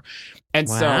 4. And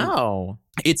so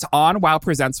it's on Wow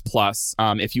Presents Plus.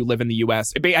 If you live in the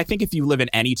US, I think if you live in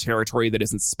any territory that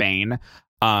isn't Spain,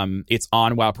 it's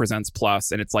on Wow Presents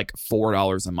Plus, and it's like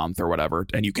 $4 a month or whatever.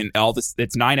 And you can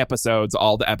it's 9 episodes.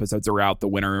 All the episodes are out. The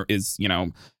winner is,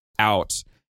 out.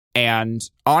 And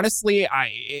honestly,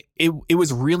 it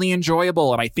was really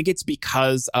enjoyable. And I think it's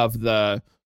because of the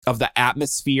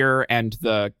atmosphere and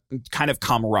the kind of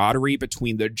camaraderie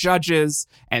between the judges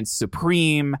and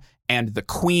Supreme and the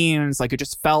queens. Like it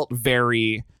just felt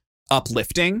very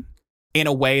uplifting in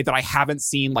a way that I haven't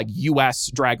seen like US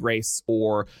Drag Race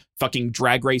or fucking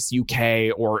Drag Race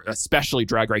UK, or especially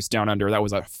Drag Race Down Under. That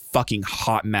was a fucking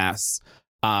hot mess.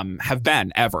 Have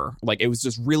been ever. Like it was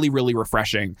just really, really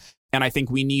refreshing. And I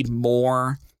think we need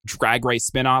more Drag Race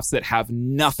spinoffs that have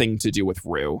nothing to do with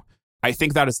Rue. I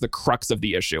think that is the crux of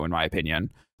the issue, in my opinion.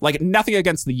 Like, nothing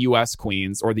against the US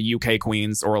queens or the UK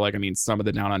queens or, like, I mean, some of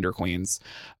the Down Under queens.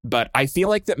 But I feel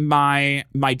like that my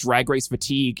Drag Race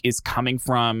fatigue is coming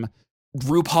from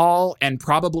RuPaul and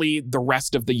probably the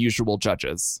rest of the usual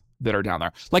judges that are down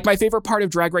there. Like, my favorite part of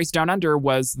Drag Race Down Under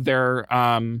was their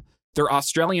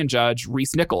Australian judge,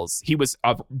 Rhys Nichols. He was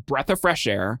a breath of fresh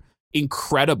air,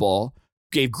 incredible,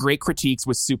 gave great critiques,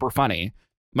 was super funny.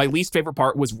 My least favorite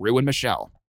part was Rue and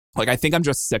Michelle. Like, I think I'm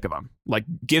just sick of them. Like,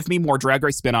 give me more Drag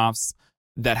Race spinoffs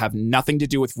that have nothing to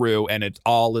do with Rue, and it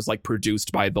all is, like,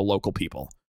 produced by the local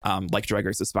people, like Drag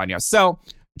Race España. So,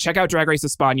 check out Drag Race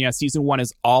España. Season 1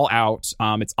 is all out.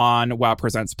 It's on Wow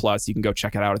Presents Plus. You can go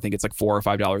check it out. I think it's like $4 or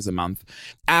 $5 a month.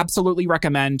 Absolutely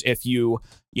recommend if you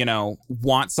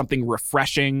want something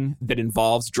refreshing that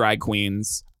involves drag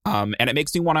queens. And it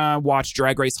makes me want to watch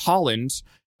Drag Race Holland,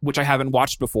 which I haven't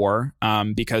watched before,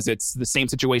 because it's the same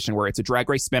situation where it's a Drag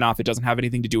Race spinoff. It doesn't have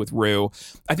anything to do with Rue.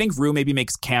 I think Rue maybe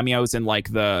makes cameos in like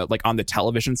on the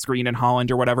television screen in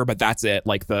Holland or whatever, but that's it.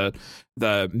 Like the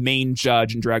main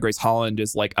judge in Drag Race Holland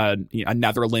is like a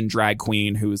Netherlands drag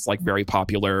queen who's like very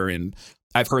popular, and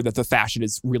I've heard that the fashion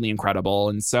is really incredible.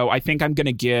 And so I think I'm going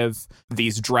to give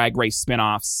these Drag Race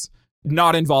spinoffs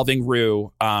not involving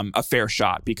Rue a fair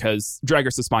shot, because Drag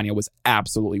Race España was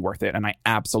absolutely worth it, and I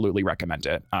absolutely recommend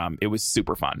it. It was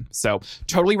super fun. So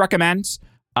totally recommend.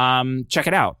 Check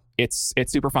it out. It's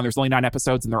super fun. There's only 9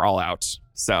 episodes and they're all out.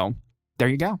 So there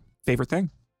you go. Favorite thing.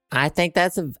 I think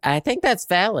that's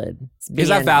valid. Is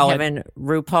that valid? Having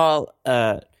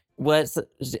RuPaul what's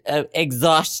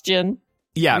exhaustion.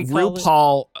 Yeah,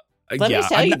 RuPaul. Let me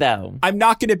tell you though. I'm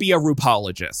not going to be a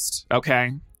RuPaulogist,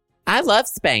 okay? I love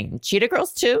Spain. Cheetah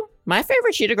Girls 2, my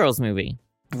favorite Cheetah Girls movie.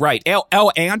 Right.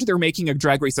 And they're making a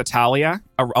Drag Race Italia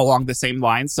along the same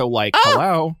lines. So, like,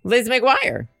 hello. Lizzie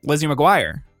McGuire. Lizzie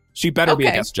McGuire. She better be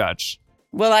a guest judge.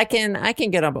 Well, I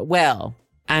can get on, but well,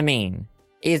 I mean,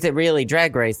 is it really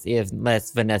Drag Race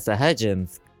unless Vanessa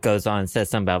Hudgens goes on and says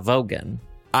something about voguing?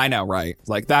 I know, right?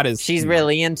 Like, that is... She's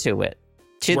really into it.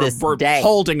 We're day.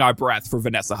 Holding our breath for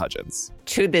Vanessa Hudgens.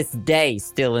 To this day,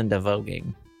 still into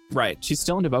voguing. Right. She's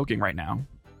still into voguing right now.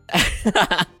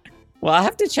 Well, I'll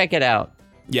have to check it out.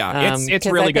 Yeah, it's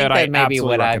really good. I maybe absolutely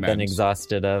what recommend. I've been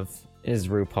exhausted of is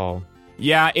RuPaul.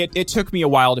 Yeah, it took me a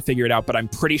while to figure it out, but I'm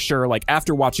pretty sure, like,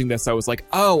 after watching this, I was like,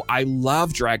 oh, I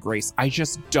love Drag Race. I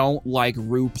just don't like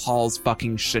RuPaul's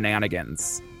fucking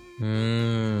shenanigans.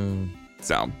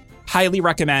 So, highly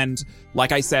recommend.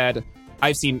 Like I said,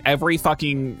 I've seen every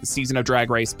fucking season of Drag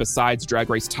Race besides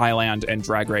Drag Race Thailand and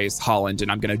Drag Race Holland,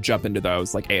 and I'm going to jump into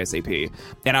those, like, ASAP.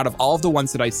 And out of all of the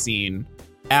ones that I've seen,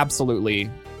 absolutely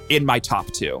in my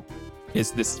top 2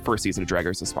 is this first season of Drag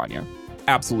Race España.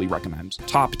 Absolutely recommend.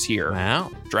 Top tier. Wow.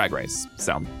 Drag Race.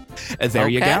 So, there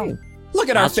you go. Look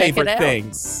at our favorite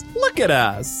things. Look at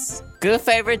us. Good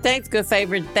favorite things. Good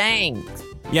favorite things.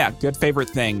 Yeah, good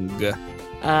favorite thing.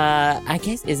 I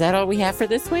guess, is that all we have for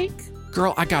this week?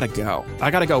 Girl, I gotta go. I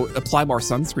gotta go apply more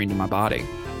sunscreen to my body.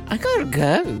 I gotta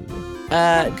go.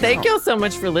 Thank y'all so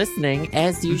much for listening.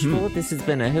 As usual, This has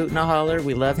been a hoot and a holler.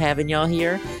 We love having y'all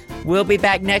here. We'll be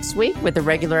back next week with a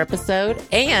regular episode.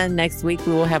 And next week,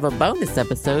 we will have a bonus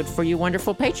episode for you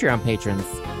wonderful Patreon patrons.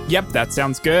 Yep, that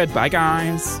sounds good. Bye,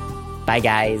 guys. Bye,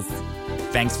 guys.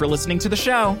 Thanks for listening to the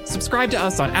show. Subscribe to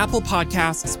us on Apple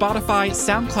Podcasts, Spotify,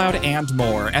 SoundCloud, and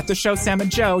more at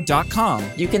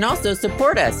theshowsamandjoe.com. You can also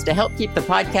support us to help keep the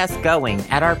podcast going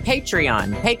at our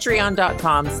Patreon,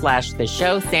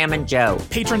 patreon.com/theshowsamandjoe.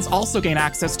 Patrons also gain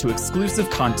access to exclusive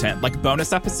content like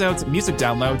bonus episodes, music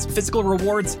downloads, physical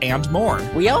rewards, and more.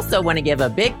 We also want to give a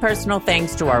big personal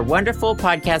thanks to our wonderful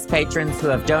podcast patrons who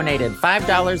have donated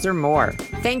 $5 or more.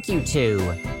 Thank you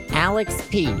to Alex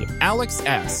P., Alex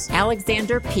S.,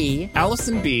 Alexander P.,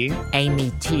 Allison B., Amy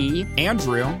T.,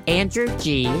 Andrew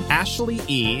G., Ashley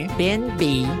E., Ben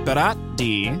B., Barat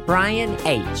D., Brian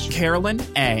H., Carolyn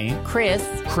A., Chris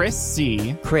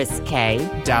C., Chris K.,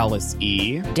 Dallas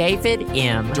E., David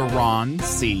M., Duran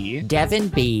C., Devin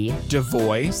B.,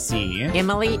 Devoy C.,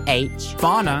 Emily H.,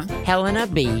 Fauna, Helena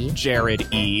B., Jared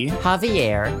E.,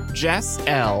 Javier, Jess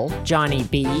L., Johnny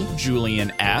B.,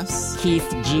 Julian S., Keith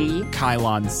G.,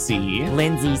 Kylon C.,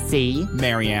 Lindsay C.,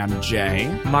 Marianne J.,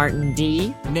 Martin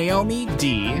D., Naomi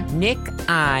D., Nick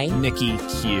I., Nikki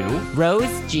Q., Rose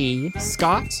G.,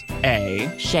 Scott A.,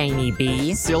 Shani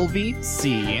B., Sylvie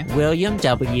C., William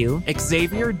W.,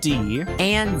 Xavier D.,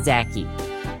 and Zachy.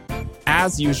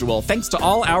 As usual, thanks to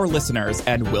all our listeners,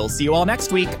 and we'll see you all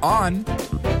next week on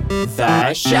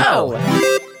The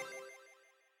Show.